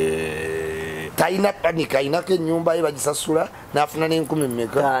talina panika ainako ennyumba ye bagisasula n'afuna n'10,000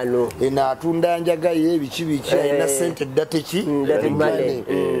 mmeka n'atunda njaga ye biki biki alina sente ddateki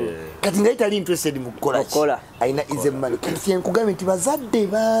kati nga itali interested mu kukola ki alina izemmali kati nkugambye nti bazadde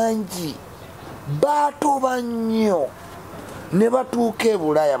bangi baatoba nnyo ne batuuka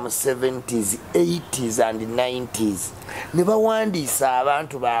Ebulaya mu 70s 80s and 90s ne bawandiisa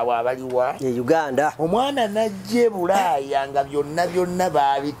abantu baabwe abaliwa Uganda omwana najja Ebulaya nga byonna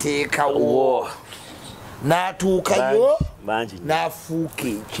baabiteekawo n'atuukayo n'afuuka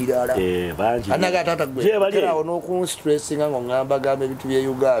ekirala anaga taata gwerawo n'okunstressinga ng'oŋŋamba gamba ebintu bye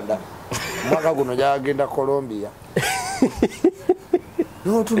Uganda omwaka guno gyagenda Colombia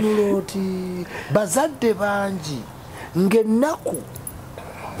n'otunula oti bazadde bangi ng'ennaku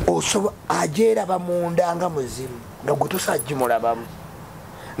ajeeraba munda nga muzimu nga gwe tosajjimulabamu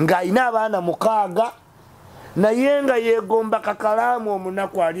ng'alina abaana 6 naye nga yeegomba kakalaamu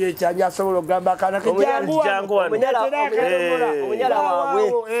omunaku ali ekyanja asobola okugamba akaana ke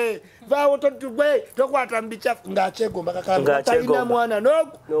vaawo totugwe tokwata mu bikyafu ng'akyegomba kakalaamu talina mwana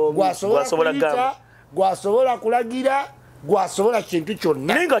n'ogu gwasobola kuyita gwasobola kulagira gwasobola kintu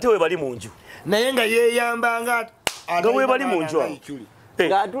kyonna naye ng'ate we bali mu nju naye nga yeeyamba nga we bali mu nju awo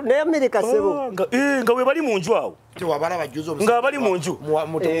ne America sebo nga we bali mu nju awo tewabala bajuzo nga bali mu nju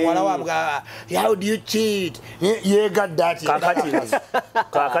muwala wa mga how do you cheat yeegadde ati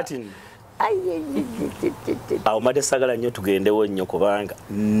kakati awo madde sagala nnyo tugendewo nnyo kubanga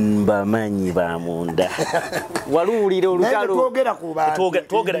bamanyi ba munda waluwulira olutalo twogera ku bantu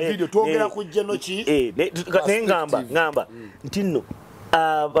twogera ku jeno ki naye ngamba nti nno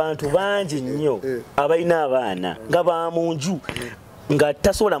abantu bangi nnyo abalina abaana nga ba mu nju nga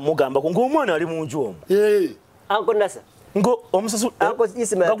tasobola mugambako ng'omwana ali mu nju omwo Uncle Naser omusasu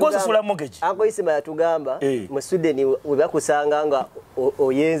mortgage Uncle Isma yatugamba mu Sweden we bakusanga nga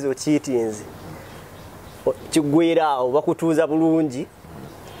oyenze okiitinze kigwera awo bakutuuza bulungi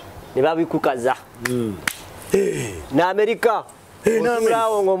ne babikukaza na America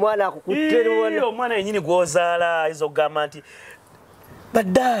otulaawo ng'omwana akukutte omwana yennyini gw'ozaala ayinza okugamba nti but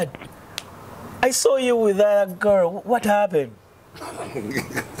dad I saw you with that girl what happened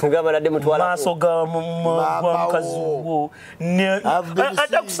ngaba nadde mutwala maaso ga mukazi wo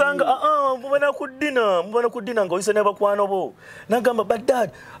ata kusanga mubana kuddina nga oyise n'abakwano bo nagamba but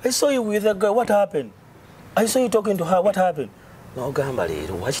dad I saw you with a girl, what happened? I saw you talking to her, what happened? N'ogamba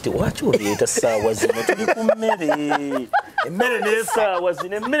leero waki oleeta ssaawa zino tuli ku mmere emmere n'essaawa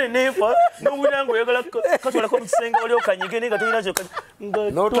zino emmere n'efa n'owulira nga oyagala katwalako mu kisenge oli okanyige naye nga tolina kyo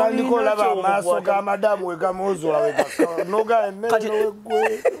n'otandika olaba amaaso ga madamu we gamuuzula noga emmere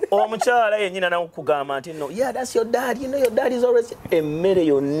noweggwe omukyala yennyina nakugamba nti no yeah that's your dad, you know your dad is always emmere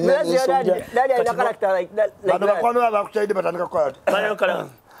yonna bano bakwano babakukyalidde batandika kukola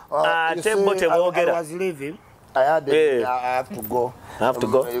ate bo teboogera I have to go. I have to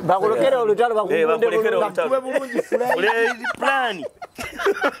go. Bakulekera olutalo bakulekera bulungi plan.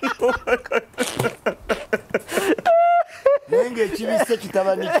 Nenge kibise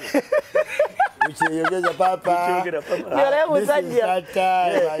kitabanike. Ucheyogeza papa. Yale musajja.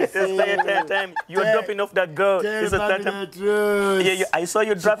 Time you're dropping off that girl. This is that time. Yeah, I saw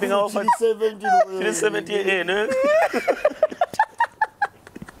you dropping off. 17. No?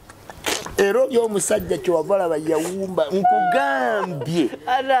 Ero y'omusajja kyewavala bayawumba nkugambye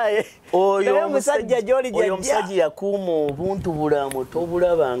anaye oyo omusajja yakuuma obuntu bulamu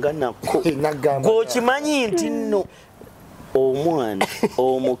tobulabanga nako gwokimanyi nti nno omwana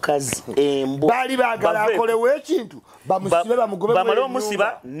omukazi embo bali baagala akolewo ekintu bamusibe bamugobe bamala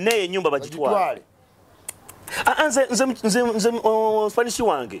omusiba naye ennyumba bagitwale nze Spanish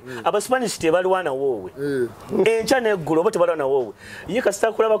wange aba Spanish tebalwana wowe encha neggulo bo tebalwana wowe ye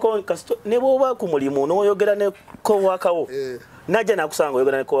kasita kulabako kasito ne boba ku mulimu n'oyogera ne ko wakawo najja nakusanga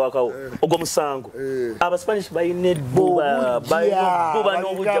oyogera ne ko wakawo ogwo musango aba Spanish bayine buba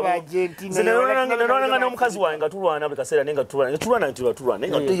n'obujja zinalanga n'omukazi wange nga tulwana buli kaseera nenga tulwana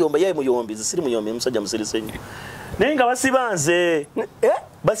nenga tuyomba ye muyombi zisiri muyombi musajja musirise nnyo nenga basibanze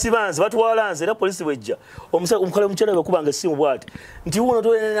batwala nze era polisi bwejja omukale omukyala bakubanga essimu bwati nti wuno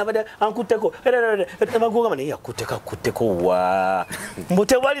toabadde ankutteko bagugamba naye yakutteko wa mbu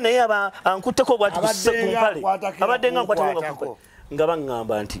tewali naye aba ankutteko bwati kumpale abadde nga nkwateko nga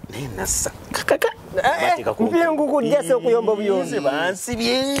baŋŋamba nti naye nassa mpyenkukujjasa okuyomba obuyombi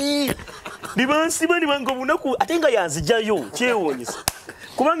bansibye nibansiba nibanga obunaku ate nga yanzijayo kyewuunyisa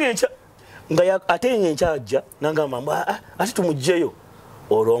kubanga enca nga ate ng'enkyajja nangamba ate tumugjeyo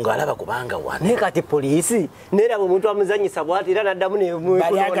olonga alaba kubanga wana naye kati poliisi neeraba omuntu amuzanyisa bwati era naddamu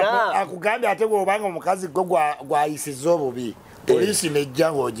nemuona akugambye ate bw'obanga omukazi gwe gwayisiza obubi poliisi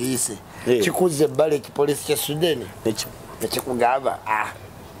nejja ng'ogiyise kikuzza ebbala ekipoliisi kye Sudani nekikugamba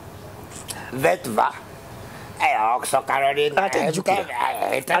vetva okusoka Caroline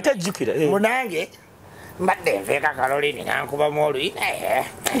ate jjukira munange mbadde nveeka Caroline nankubamu oluyi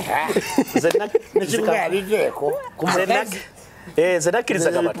nekikugamba biveeko nze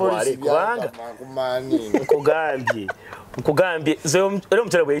nakkirizaga batwale kubanga nkugambye era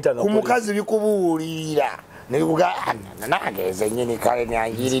omukyala bwe yayitanga ku mukazi bikubuulirira nebikuga nange nnyini kale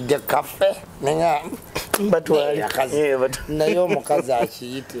nyanjiridde kaffe batwale naye omukazi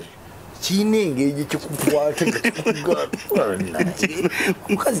akiyite kiina engeri gyekikukwata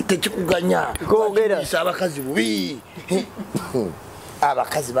omukazi tekikuganya kogeraisa abakazi bubi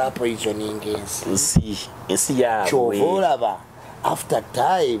abakazi ba poisoning ensi yaabwe kyova olaba after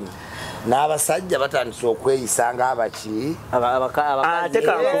time n'abasajja batandise okweyisanga abaki ate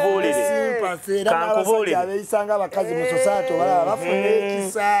kankubuulire abeeyisanga abakazi mu society olaba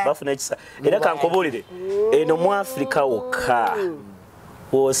bafuna ekisa era kankubuulire eno mu Africa wokka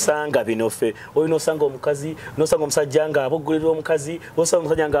osanga binofe oyina osanga omukazi nosanga omusajja nga aboggolera omukazi osanga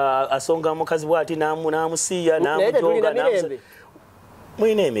omusajja nga asonga omukazi bwati namusiiya namujoga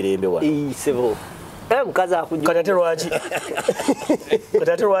mwine emirembe wa sebo mukazi akujja kati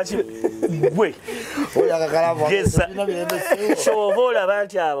lwaki gwe geza kyova olaba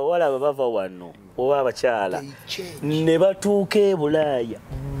nti abawala abo bava wano oba abakyala ne batuuka e Bulaaya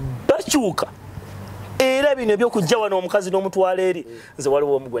bakyuka era bino ebyokujja wano omukazi n'omutwala eri nze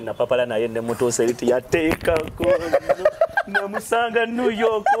waliwo omu gwe napapala naye ne mutuusa eriti yateekako namusanga New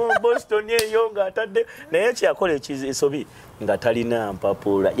York Boston eyo ng'atadde naye kyakola ekisobi nga talina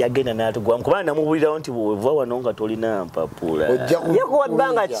mpapula yagenda n'atugwamu kubanga namubulirawo nti bweva wano nga tolina mpapula ojja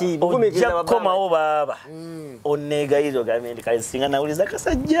kukomawo baaba onneegayirira ogambe nti kale singa nawuliza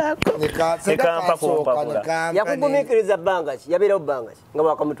kasajjaako nekampako mpapula yakugumikiriza bbanga ki yabeerawo bbanga ki nga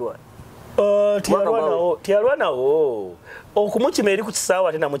bwakamutwala tiyalwanawo okumukima eri ku kisaawe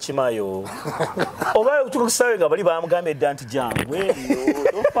ate namukimayo oba okutuka kisaawe nga bali bamugambye edda nti jangu eyo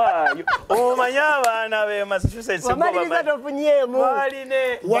tofaayo omanye abaana be Massachusetts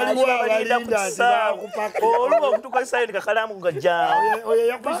oluba okutuka kisaawe ndi kakalaamu nga jangu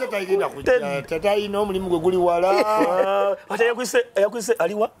tatayina omulimu gwe guli wala ate yakwise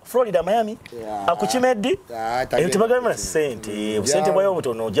aliwa Florida Miami akukima eddi eyo tebagambana sente obusente bwayo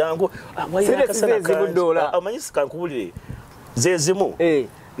obutono jangu amanyisi kankubulire zezimu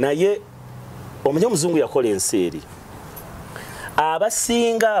naye omanya omuzungu yakola ensi eri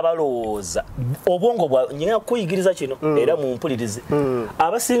abasinga abalowooza obwongo bwa nyina kuyigiriza kino era mumpulirize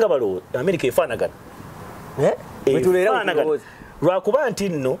abasinga balowooza Amerika efaanagana lwakuba nti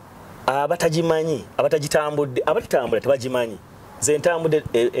nno abatagimanyi abatagitambudde abatambula tebagimanyi ze ntambudde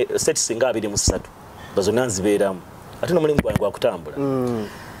states nga 23 nga zonna nzibeeramu ate n'omulimu gwange gwakutambula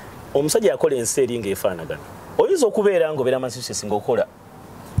omusajja yakola ensi eri ng'efaanagana oyinza okubeera ng'obeera Massachusetts ng'okola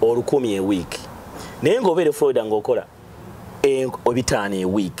 1,000 a week naye ng'obeera Florida ng'okola 5 a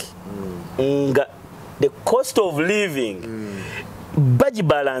week nga the cost of living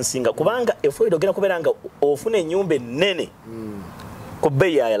bagibalansinga kubanga Florida ogenda kubeera nga ofuna ennyumba ennene ku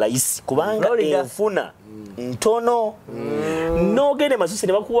bbeeyi ya layisi kubanga enfuna ntono n'ogende Massachusetts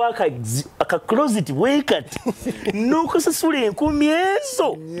ne bakuwa aka closet bwekati n'okasasula 10,000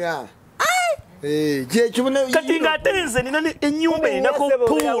 ezo kati ng'atenze nina ennyumba erinako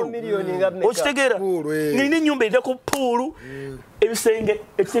puulu okitegeera nina ennyumba erinako puulu ekisenge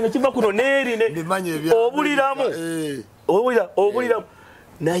kiva kuno n'erine obuliramu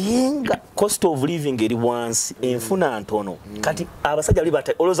naye nga cost of living eri wansi enfuna ntono kati abasajja bali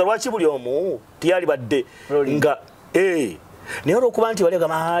bata olowooza lwaki buli omu tiyali badde nga naye olwokuba nti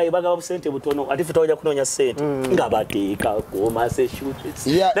balegama bagaba busente butono ate ffe tawajja kunoonya ssente nga bateekako Massachusetts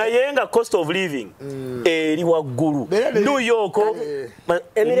naye nga cost of living eri waggulu New York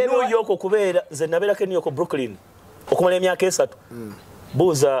okubeera nze nabeerako New York Brooklyn okumala emyaka 3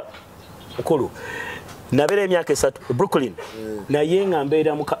 buuza mukulu nabeera emyaka 3 Brooklyn naye nga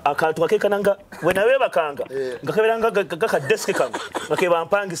mbeera akantu kakeekananga we nabeebakanga nga kabeera nga kadeske kange nga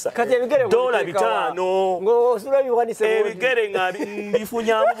kebampangisa $5 ebigere nga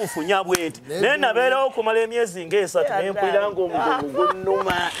mbifunyamu bufunya bweti naye nabeerawo okumala emyezi nga 3 naye mpulira ng'omugongo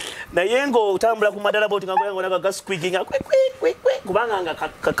gunnuma naye ng'otambula ku madala booti nga nkola nga gasquiginga kubanga nga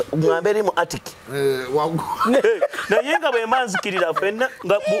mbeera mu attic naye nga bwe manzikirira ffenna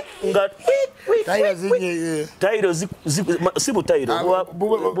nga tairo sibu tairo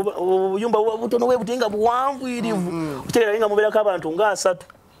obuyumba butono bwebutinga buwanvuyirivu kutegeera nga mubeerako abantu nga 3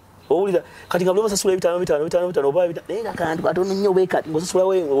 owulira kati nga buli masasula 5 oba naye nga kantu katono nnyo bwekati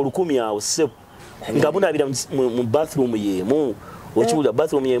ng'osasulawo 1,000 awo ssebo nga bunabira mu bathroom yemu okiwulira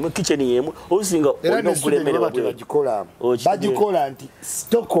bathroom yemu kitchen yemu olusinga olina okugula emmere bagikola nti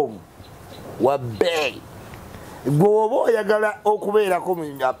Stockholm wa bay bw'oba oyagala okubeerako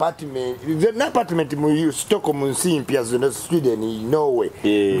mu apartment mu Stockholm nsi mpya zonna Sweden Norway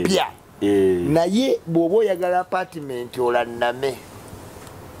mpya naye bw'oba oyagala apartment olanname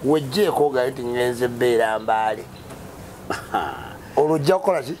wejjeeko ogaye nti ngenze beera Mbaale olwo ojja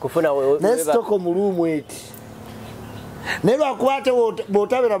kukola ki naye Stockholm luumu eti naye lwakuba ate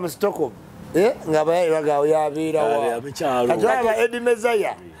bw'otabeera mu Stockholm nga bayayi bagaawo yabeerawo kati aba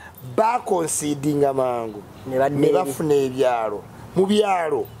Edmezaya bakonsidinga mangu ne bafuna ebyalo mu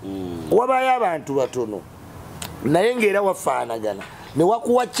byalo wabayo abantu batono naye ng'era wafaanagana ne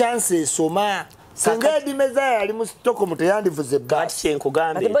wakuwa chance esoma senga Edmezaya ali mu Stockholm teyandivuze kati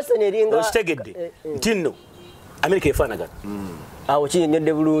kyenkugambe okitegedde nti nno Amerika efaanagana awo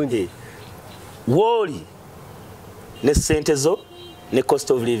kinyonyodde bulungi wooli ne ssente zo ne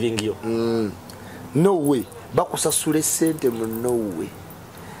cost of living yo Norway bakusasula essente mu Norway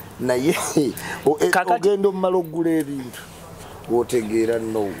naye ogenda omumala okugula ebintu otegeera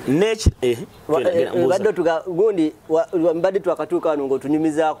mbadde twakatuuka wano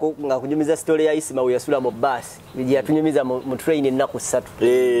ng'otunyumizaako nga kunyumiza story ya Isma we yasula mu baasi gye yatunyumiza mu train ennaku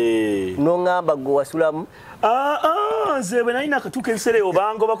 3 n'oŋŋamba gwe wasulamu nze bwe nali nakatuuka ebiseera eyo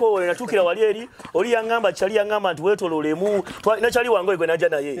bangobako natuukira wali eri oli yaŋŋamba kyali yaŋŋamba nti weetololemu nakyali wange gwe najja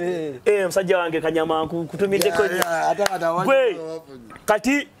naye musajja wange kanyama kutumiddeko gwe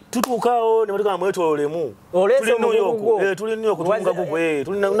kati tutuukaawo ne batugaa mwetololemu tuli New York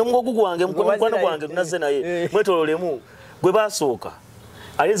tumugagugu wange mukwano gwange tunazze naye mwetololemu gwe basooka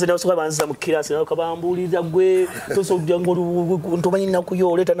ali nze nabasoka banziza mu kirasi nawe kabambuulira gwe tosojja ntomanyi nakuyo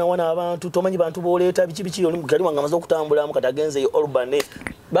oleeta nawana abantu tomanyi bantu booleeta biki oli mugali wange amaze okutambulamu kati agenzeyo Olbane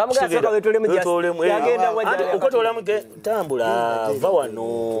Bamugasa ka wetolemu yagenda wajja. Okotolamu ke tambula va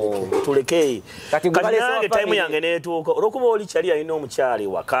wano tuleke. Kati nange time yange netuuka olwokuba oli kyali alina omukyali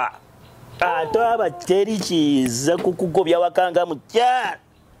waka. Ate abateri kiza kukugobya wakanga mukyala.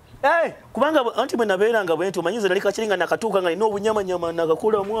 Kubanga anti mwe nabeeranga bwenti omanyize nali kakiringa nakatuuka nga nina obunyamanyama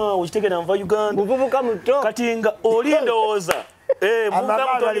nakakulamu awo kitegera nva Uganda. Muvubuka muto. Kati nga oli ndowooza. Muvubuka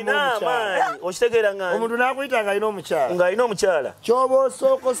muto alina amaanyi okitegeera nga omuntu n'akuyita nga alina omukyala. Nga alina omukyala. Ky'oba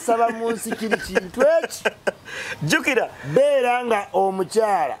osooka osaba mu nsi kiri kintu eki. Jjukira beera nga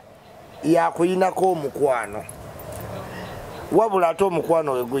omukyala yakuyinako omukwano. Wabula ate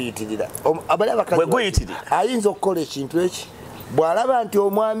omukwano we guyitirira. Abali abakazi guyitirira. Ayinza okukola ekintu eki. Bw'alaba nti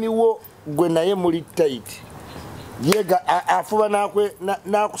omwami wo gwe naye muli tight. Yega afuba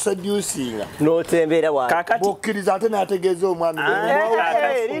n'akuseducinga. N'otembeera wange. Bw'okkiriza ate n'ategeeza omwami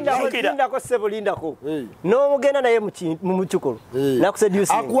lindako ssebo lindako. N'omugenda naye mu mukyukulu.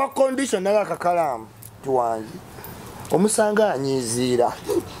 N'akuseducinga. Akuwa condition naye akakalaamu tuwange. Omusanga anyiiziira.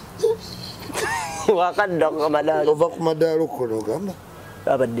 Wakadda ku madaalo. Ova ku madaalo kono ogamba.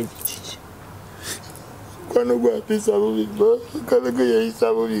 Abadde kiki. Kwano gwapisa bubi. Kale gwe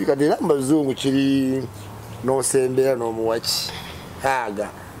yayisa bubi. Kati era mubazungu kiri n'osembeera n'omuwaki. Aga.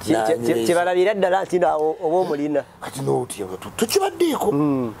 Kibalabira ddala nti oba omulina. Kati n'otya tukibaddeeko.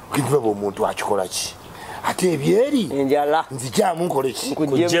 Kintu omuntu akikola ki? Ate ebyeri enjala nzijaamu nkole ki?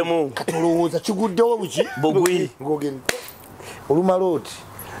 Kujjemu. Kati olowooza kiguddewo buki? Bugwi. Ng'ogenda olumala oti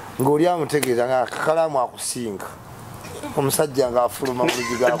ng'oli amutegeeza nga akakalaamu akusinga. Omusajja ng'afuluma mu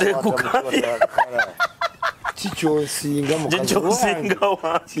lugiga kikyonsinga mukazi wange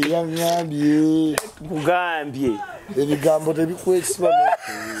kiyaŋŋambye kugambye ebigambo tebikwesiba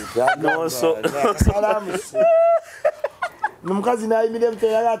n'omukazi n'ayimira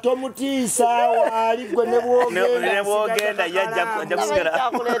emutera tomutiisa waali gwe ne bwogenda yajja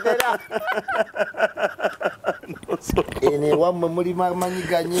kusigala eno ewammwe muli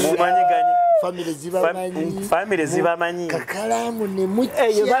mumanyiganye famire zibamanyi kakalaamu ne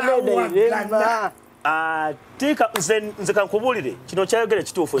mukyawagana. Tika nze kankubuulire kino kyayogera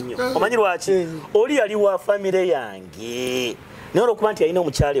kituufu nnyo. Omanyi lwaki? Oli yali wa famire yange. Naye olwokuba nti alina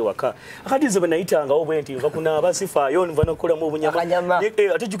omukyala ewaka. Akati nze bwe nayitangawo bwe nti nva kunaaba sifaayo nva n'okukolamu obunyama.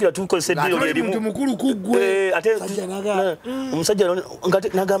 Ate jjukira tukozesa eddiro lyerimu. Omusajja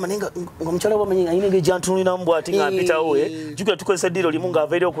n'agamba naye nga omukyala we amanyi alina engeri gy'antunuliramu bw'ati nga mpitawo. Jjukira tukozesa eddiro limu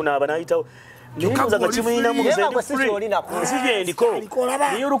ng'ava eri okunaaba n'ayitawo. Niyoza nga kimuyinamu nze ndiko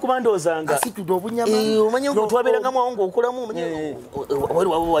niyo olwokuba ndoozanga omanyi twabeerangamu awo ng'okolamu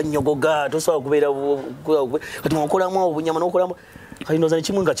waliwo wanyogoga tosobola kubeera kati ng'okolamu awo obunyama n'okolamu kati ndooza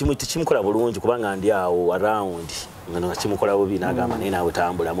nekimu nga tekimukola bulungi kubanga ndi awo around nga kimukola bubi n'agamba naye naawe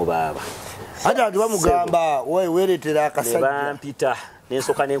tambulamu baaba ate ati bamugamba weereetera akasajja bampita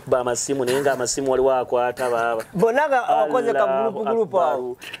nensoka nenkuba amasimu naye nga amasimu waliwo akwata baaba bonna akoze ka gulupu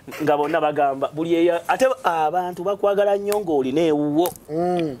awo nga bonna bagamba buli ate abantu bakwagala nnyo ng'olina ewuwo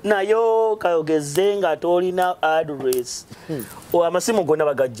nayo kayogeze nga tolina address amasimu gonna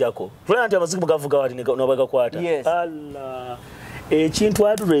bagajjako tulaba nti amasimu gavuga wati nobagakwata alla ekintu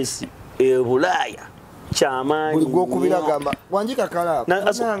address Ebulaya kyamaanyi buli gwokubira gamba wanjika kala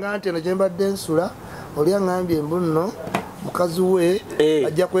nga nti eno gye mbadde nsula oli aŋŋambye embu nno mukazi we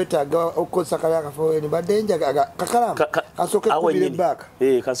ajja kwetaaga okukozesa kali akafo ni badde njaga kakalaamu kasooke kubira ebbaka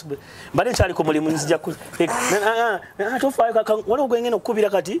mbadde nkyali ku mulimu nzija tofaayo waliwo gwengenda okukubira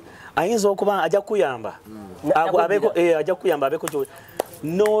kati ayinza okuba ajja kukuyamba ajja kukuyamba abeeko kyo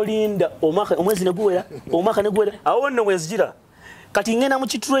n'olinda omwezi ne guwera omwaka ne guwera awo nno mwezijira kati ngenda mu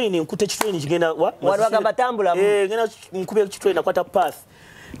kitrain nkute kitrain kigenda wagamba tambulamu ngenda nkubye kitrain akwata path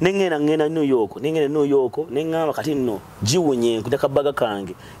nengena New York nengamba kati nno jiwunye nkutaka baga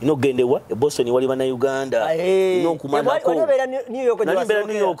kange ino gendewa e Boston wali bana Uganda ino kumanako onobera New York nalibera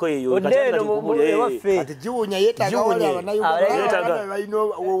New York eyo kati jiwunya yetaga wali bana Uganda bayino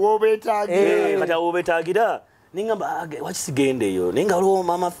wobetagira kati wobetagira nengamba wakisigende eyo nenga lo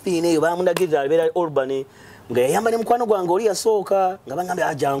mama fine eyo bamundagirira albera Urban nga yamba ne mukwano gwange oli yasooka nga bangambe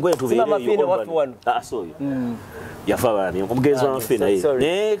ajangwe tuveere eyo soyo yafa bani omugezi wa mfina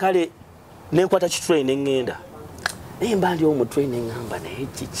ne kale ne kwata kitrain ngenda naye mbandi omu training ngamba naye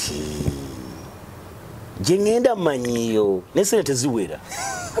kiki je ngenda manyiyo ne sente ziwera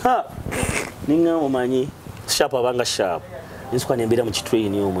ha ninga omanyi sharp abanga sharp Nsuka nembera mu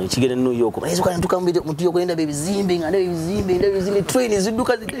train yomo kigere New York nsuka ntuka mu New York enda bebizimbe ngande bebizimbe train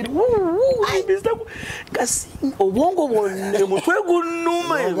ziduka kasi obwongo bwonne mutwe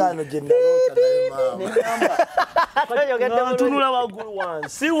gunuma ngano general tunula wagulu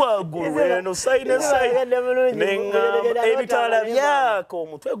wansi wagulu eno side nenga ebitala byako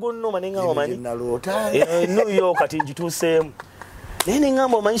mutwe gunuma nenga omanyi New York kati njituseemu nene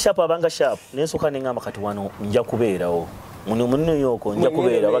ngamba omanyisha pa banga sharp nensuka nengamba kati wano nja kubeerawo mu New York nja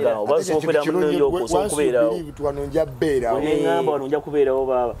kubeera bagamba baso kubeera mu New York so kubeerawo wano nja beerawo nengamba wano nja kubeerawo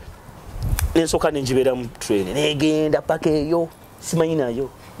baba nensuka nenjibeera mu train negenda paka eyo simanyi nayo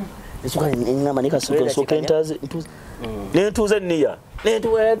nensuka nengamba nekasuka entaze nentuuze niya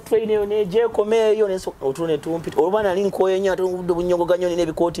nentuwa train eyo nejekomeeyo nensuka otune tumpita olubana linkoye nya tubudde bunyongoganyo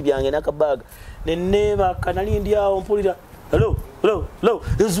n'ebikooti byange n'akabaga neneba kanali ndiawo mpulira hello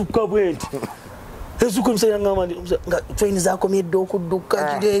ezuka bwenti ezuka msaya ngamba nga train zako midde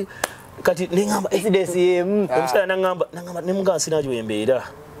okudduka kide kati nengamba incidence yemu msaya nangamba nemuga sinajo yembeera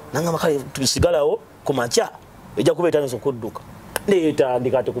nangamba kale tusigalawo ku macha ejja kubeeta nso kudduka neeta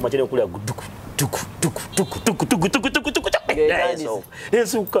ndikate ku macha ne kulya gudduku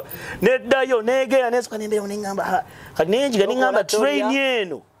nesuka neddayo negeya nesuka nembeera nengamba kati nenjiga nengamba train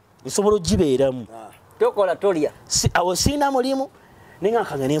eno nsobola ogibeeramu tokola tolia awo sina mulimu ninga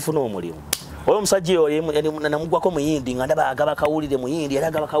kangene nfuna omulimu oyo omusajja oyo namugwako muyindi nga ndaba agaba kawulire muyindi era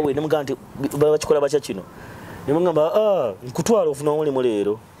agaba kawulire nemuga nti bakikola bacha kino nemugamba nkutwala ofuna omulimu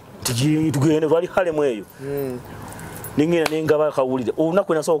leero tugende lwali halemu eyo ningina nengaba kawulire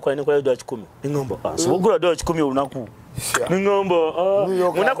olunaku nasobola okukola nenkola $10 ningamba sobogula $10 olunaku ningamba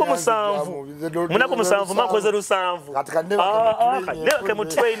munako musanvu makoze 7 kati mu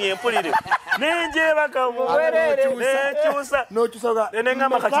train empulire nenjeba kamuwerere nekyusa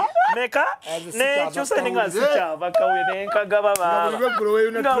nenengamba kati meka nekyusa ningazikyava kawe nenkagaba baba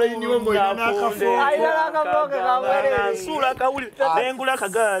nsula kawulire nengula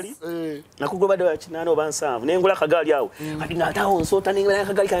akagaali nakugobadde wa 8 oba 7 nengula akagaali awo kati ngatawo nsota nengula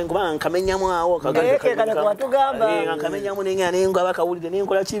akagaali kange kuba nkamenyamu awo kamenyamu nenga nenga bakawulire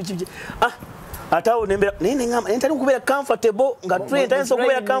nenkola chipi atawo nembera nenga ntali kubeera comfortable nga train tanso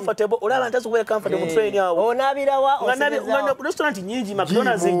kubeera comfortable olaba ntanso kubeera comfortable mu train yawo onabira wa ngana restaurant nyingi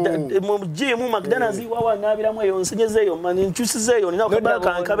McDonald's mu gym McDonald's wawa nabira mu eyo nsenyezeyo mani nchusizeyo nina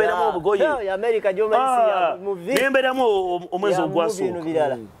okabaka nkabera mu obugoye ya America joma isi ya movie nembera mu omwezo gwaso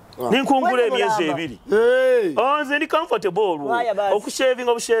ninkungula emyezi 2 nze ndi comfortable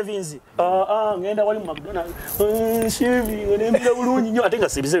okushavinga obushavinzi ngenda wali mu McDonald's shaving nembira bulungi nnyo ate nga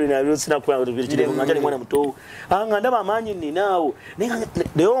sibize binabyo sinakuwa biri kirego nga njali mwana muto nga ndaba amaanyi ninaawo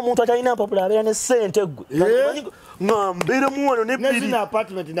naye omuntu atalina mpapula abeera ne ssente gwe ngambere mu wano ne biri zina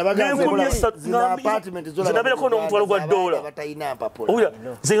apartment zina apartment zola zinabirako n'omutwalo gwa $1 batalina mpapula oya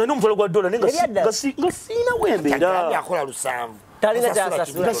nze nga n'omutwalo gwa $1 nga siina wembeera akola lusanvu talina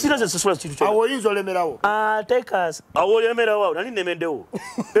kyasasula nga siina sasula kitu kyo awo oyinza olemerawo tekas awo olemerawo nani nemeddewo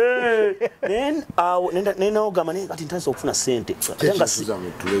then awo nena ogamba naye kati ntandise okufuna ssente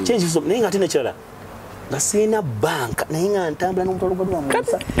naye nga ate nekyala nga siina banka naye nga ntambula n'omutwalo gwa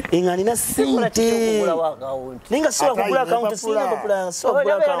 $1 nga nina ssente naye nga sisobola kugula akawunti siina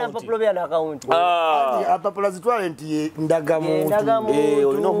mpapula apapula zitwale nti ndagamuntu nga mu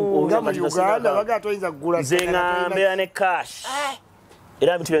Uganda baga toyinza kugula nze nga mbeera ne cash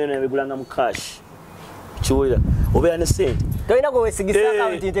era ebintu byange nabigulanga mu cash kiwulira obeera ne ssente toyina kwesigisa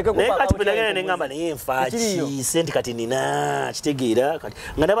account nteke ku naye kati penagenda nengamba naye nfaaki ssente kati nina kitegeera kati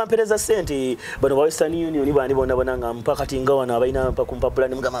nga ndabampereza ssente bano ba Western Union bandi bonna nga mpa kati nga wano abalina mpa ku mpapula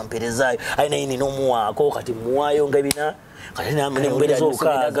nemugamba mperezaayo ayina yini n'omuwaako kati muwaayo nga bina kati nembereza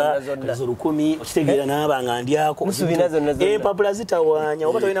 6,000 okitegeera naaba nga ndyako empapula zitawaanya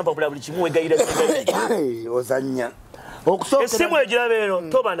oba tolina mpapula buli kimu wegayira ozanya essimu egiraba eno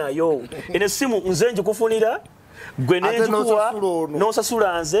toba nayo eno essimu nze njikufunira gwe nenjikuwa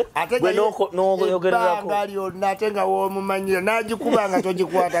nosasula nze gwe noyogererako ate nga womumanyira nagikuba nga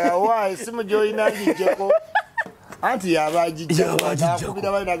togikwata wa essimu gyoyina ngijjeko anti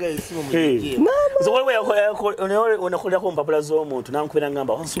yabagijjakubira balinaga essimu onakolirako mpapula z'omuntu nankubira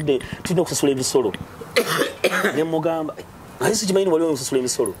ngamba onsudde tulina okusasula ebisolo nemugamba ayisi kimanyi wali okusasula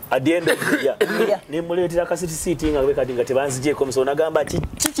emisolo at the end of the year nemuleetera kasiti siiti nga bekati nga tebanzigyeko omusolo nagamba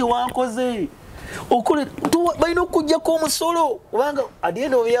kiki wankoze okole balina okujjako omusolo kubanga at the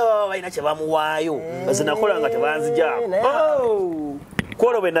end of the year baba balina kye bamuwaayo bazinakola nga tebanzigyako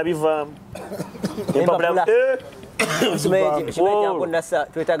kwolwo bwe nabivaamu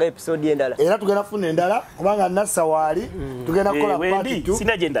twetaaga episode endala era tugenda kufuna endala kubanga Naser waali tugenda kukola part 2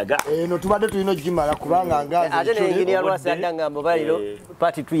 sina jendaga no tubadde tulina ogimala kubanga ngaze ate n'engeri lwasi addangamba baliro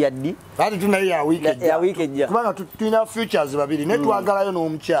part 2 yaddi part 2 naye ya week ejja kubanga tulina futures babiri ne twagalayo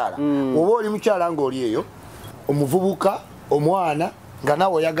n'omukyala oba oli mukyala ng'oli eyo omuvubuka omwana nga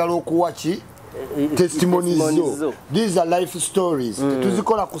nawe oyagala okuwa ki testimonies zo these are life stories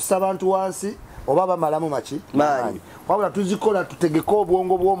tuzikola kussa abantu wansi oba bamalamu maki maanyi wabula tuzikola tutegeka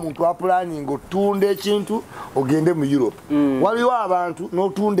obwongo bw'omuntu apulaning otunda ekintu ogende mu Europe waliwo abantu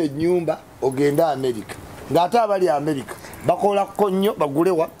n'otunda ennyumba ogende America ng'ate abali America bakola nnyo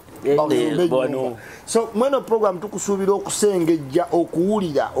bagulewa so mweno program tukusuubira okusengejja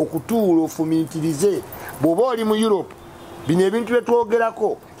okuwulira okutuula ofumintirize bw'oba oli mu Europe bino ebintu bye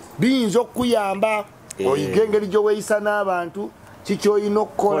twogerako biyinza okuyamba oyiga engeri gy'oweeyisa n'abantu kikyoyina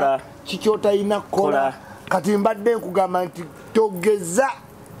okukola kikyotalina kukola kati mbadde nkugamba nti togeza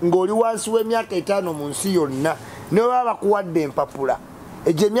ng'oli wansi w'emyaka 5 mu nsi yonna ne baba bakuwadde empapula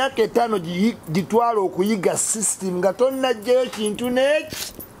egyo emyaka 5 gitwala okuyiga system nga tonnajjayo kintu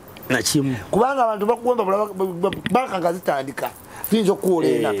neki nakimu kubanga abantu bakuwemba banka nga zitandika tuyinza okuwola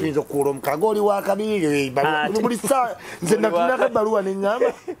ena tuyinza okuwola omukaga oli wakabiri buli saa nze natunako ebbaluwa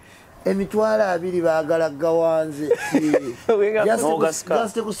neŋŋamba emitwalo 2 baagala gawanze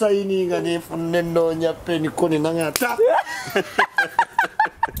jasite kusayininga nefunne nnoonya peniko nenangata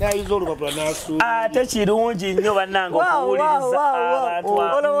nayiza olupapula nasuubi ate kirungi nnyo bannange okuwuliriza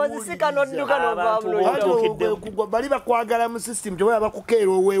abantu bali bakwagala mu system tebaya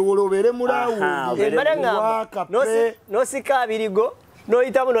bakukeera oweewola obeere mulawuwakape nosika abirigo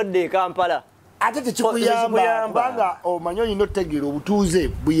noyitamu nodde Kampala ate tekikuyamba kubanga omanyi olina otegeera obutuuze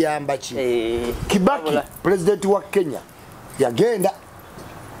buyamba ki Kibaki president wa Kenya yagenda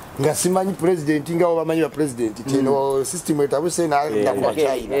nga simanyi president nga obamanyi ba president tino system etabuse na kuba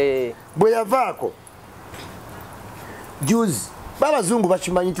China bwe yavaako juzi babazungu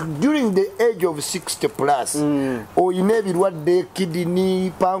bakimanyi during the age of 60 plus oyina ebirwadde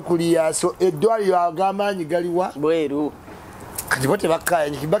kidney pancreas eddwaliro ag'amaanyi galiwa bweru kati bote bakaya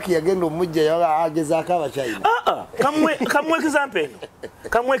Kibaki yagenda omujja yawa agezaako abachina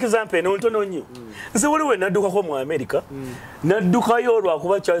kamwe example no ntono nnyo nze waliwe naddukako mu America naddukayo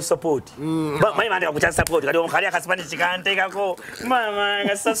olwakuba child support manyi mandika ku child support kati omukali akasipani kikanteekako mama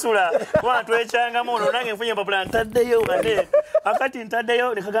nga sasula watwechangamu ono nange nfunye empapula ntaddeyo ane akati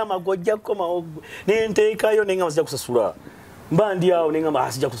ntaddeyo nekagamba gojjako maogwe nenteekayo nenga sijja kusasula mba ndi awo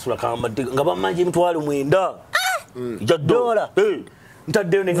nenga sijja kusasula nga bamanje emitwalo 9 $1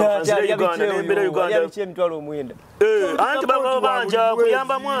 ntaddeyo nenga Uganda nembera Uganda emitwalo 9 anti baba banja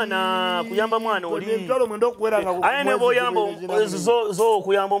kuyamba mwana oli aye ne boyamba zo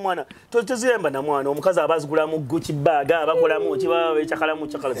okuyamba omwana toziyamba na mwana omukazi abazigula mu Gucci bag abakolamu kibaba ekyakalamu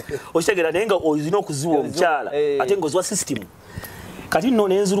okitegera naye nga oyina okuziwa omukyala ate ng'oziwa system kati nno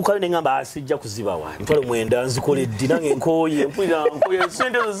nenzirukayo nengamba asijja kuzibawa ntwalo 9 nzikoledde nange nkooye mpulira nkooye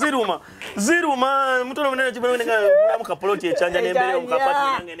sente ziruma mutono munene kibalo nenga muka plot ekyanja nembere omukapati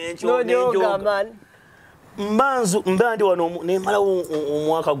nange nenjo mbandi wano nemala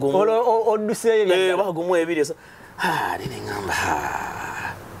omwaka gumu odduseeyo bagumu ebiri nenengamba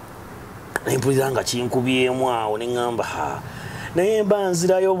nempulira nga kinkubyemu awo nengamba naye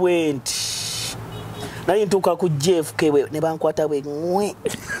mbanzirayo bwenti naye ntuuka ku JFK ne bankwata bwe ngwe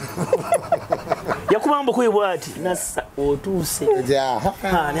yakubamba kuibwa ati Naser otuuse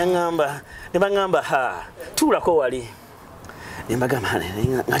ne bangamba tuulako wali nembagamba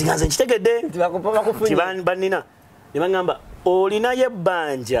ngati nganze nkitegedde bannina ne bangamba olinayo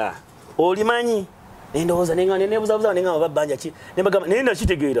ebbanja olimanyi nendowooza nebuzabuza nengamba babbanja ki nembagamba naye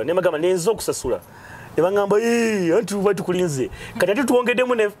nakitegeera nembagamba nenza okusasula ne bangamba anti tuba tukulinze kati ate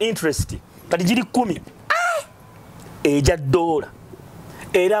tuwongeddemu ne interest kati giri 10 eja $1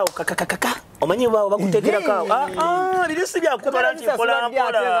 era awo kakakaka omanyi bawo bakuteekerako liri si byakutwala nti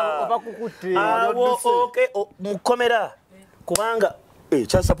mpolampola mukomera kubanga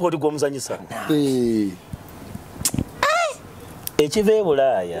child support gw'omuzanyisa ekiva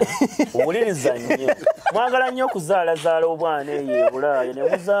Ebulaya owuliriza nnyo mwagala nnyo okuzaalazaala obwana eyo Ebulaya ne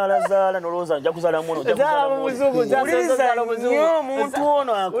muzaalazaala nolowooza nja kuzaala muno omuntu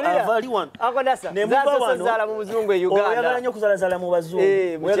ono avali wano oyagala nnyo okuzaalazaala mu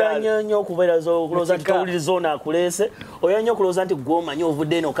bazungu oyagala nnyo okubeeralowooza nti towuliriza ono akuleese oyagala nnyo okulowooza nti gwomanyi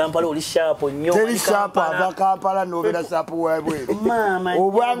ovudde eno Kampala oli shaapu nnyo teri shaapu ava Kampala nobeera shaapu wabweru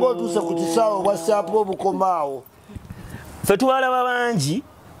obwanga otuuse ku kisaawe obwa shaapu obukomaawo fe tubalaba bangi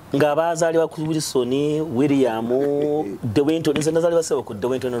nga bazaalibwa ku Wilson, William, Dewinton, nze nazaalibwa sebo ku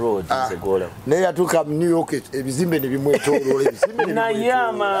Dewinton Road Zegola. Naye yatuuka mu New York ebizimbe ne bimwetooloola ebizimbe ne naye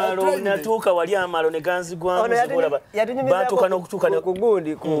amalo natuuka wali amalo ne ganzigwamu Zegola batuuka n'okutuuka ku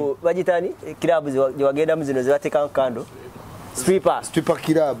gundi ku bagitani club gye wagendamu zino ze bateeka kando. Stripper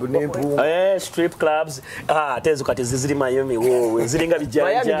club n'empunga. Strip clubs. Tezo kati ziziri Miami wo ziringa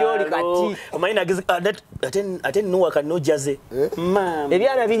bijanja. Miami joli kati. Maina gizi ate nuwa kanu jaze. Mama.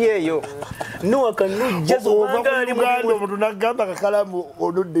 Ebyana biri eyo. Nuwa kanu jaze obanga ali Uganda omuntu nagamba Kakalamu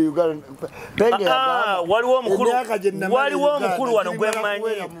onudde Uganda. Penge yagamba. Waliwo omukulu wano gwemanyi.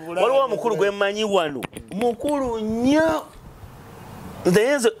 Waliwo omukulu gwemanyi wano. Mukulu nnyo.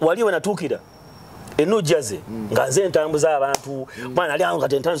 Nze wali wanatuukira. Eno jaze nga nze ntambuza abantu mwana ali anga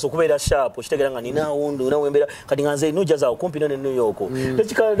tentandise okubeera sharp kitegera nga nina wundu na wembera kati nga nze eno jaze awo kumpi ne New York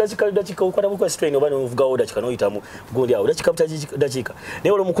dakika ukwata bukwa strain oba novuga oda kika noyitamu gundi awo dakika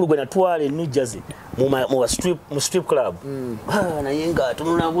naye olwo mukulu gwe natwala eno jaze mu strip club naye nga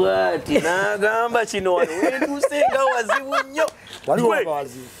tunula bwati nagamba kino wano wetuse nga wazibu nnyo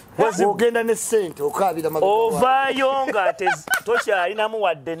wazibu ogenda ne ssente okaabira mabega ovaayo nga tokyalinamu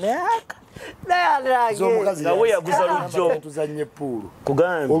wadde naka nawe yaguza lujjo tuzanye pool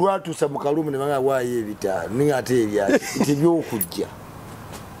kugamba olwatuusa mu kalumu ne banga waayo ebitaano ni ate ebyaki byokujja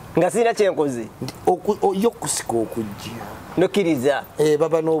nga sina kyenkoze yokusika okujja nokkiriza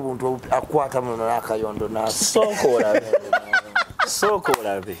baba n'obuntu akwata muno n'akayondo sooka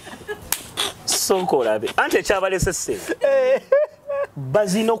olabe anti ekyabalese ssente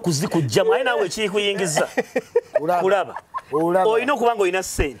bazina okuzikujjamu aye naawe ekikuyingiza kulaba oyina okubanga oyina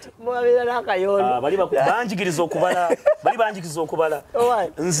ssente bali banjigiriza okubala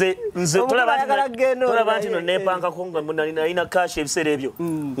nze tolaba nti no nepankako nga nalina kashi ebiseera ebyo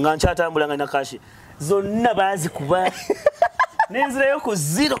nga nkyatambula nga nina kashi zonna bazikuba nenzirayo ku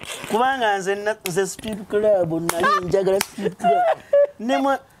zero kubanga nze strip club nali njagala strip club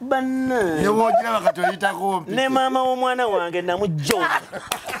nema banna ne maama w'omwana wange namujjona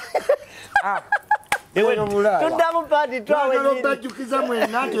tuddamu paati twabajjukiza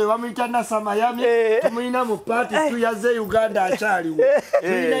mwena tewamuyita Naser Miami tumuyina mu paati tuyaze Uganda akyaliwo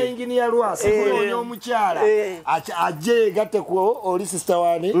tulina inginiya Lwasa kunonya omukyala ajje egatte ku oli sister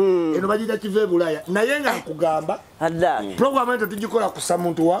wani eno bagita Kiva Ebulaya naye nga nkugamba programu ento tugikola kusa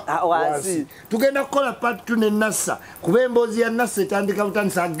muntu wansi tugenda kukola paati tu ne Naser kuba emboozi ya Naser etandika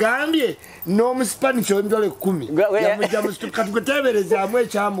butandisa agambye n'omuspanish ow'emitwalo 10 yamujja mu situka tukuteeberezaamu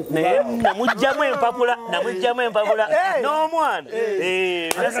ekyamukuba namujjamu empapula n'omwana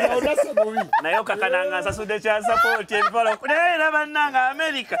naye okakananga nsasudde kya sapoti emitwalo naye nabannanga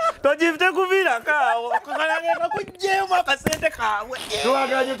Amerika togifite kuviirako awo okakananga kakugjeemu akasente kaabwe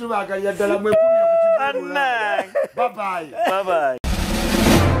tubagalye tubagalira ddala mwekumi bye bye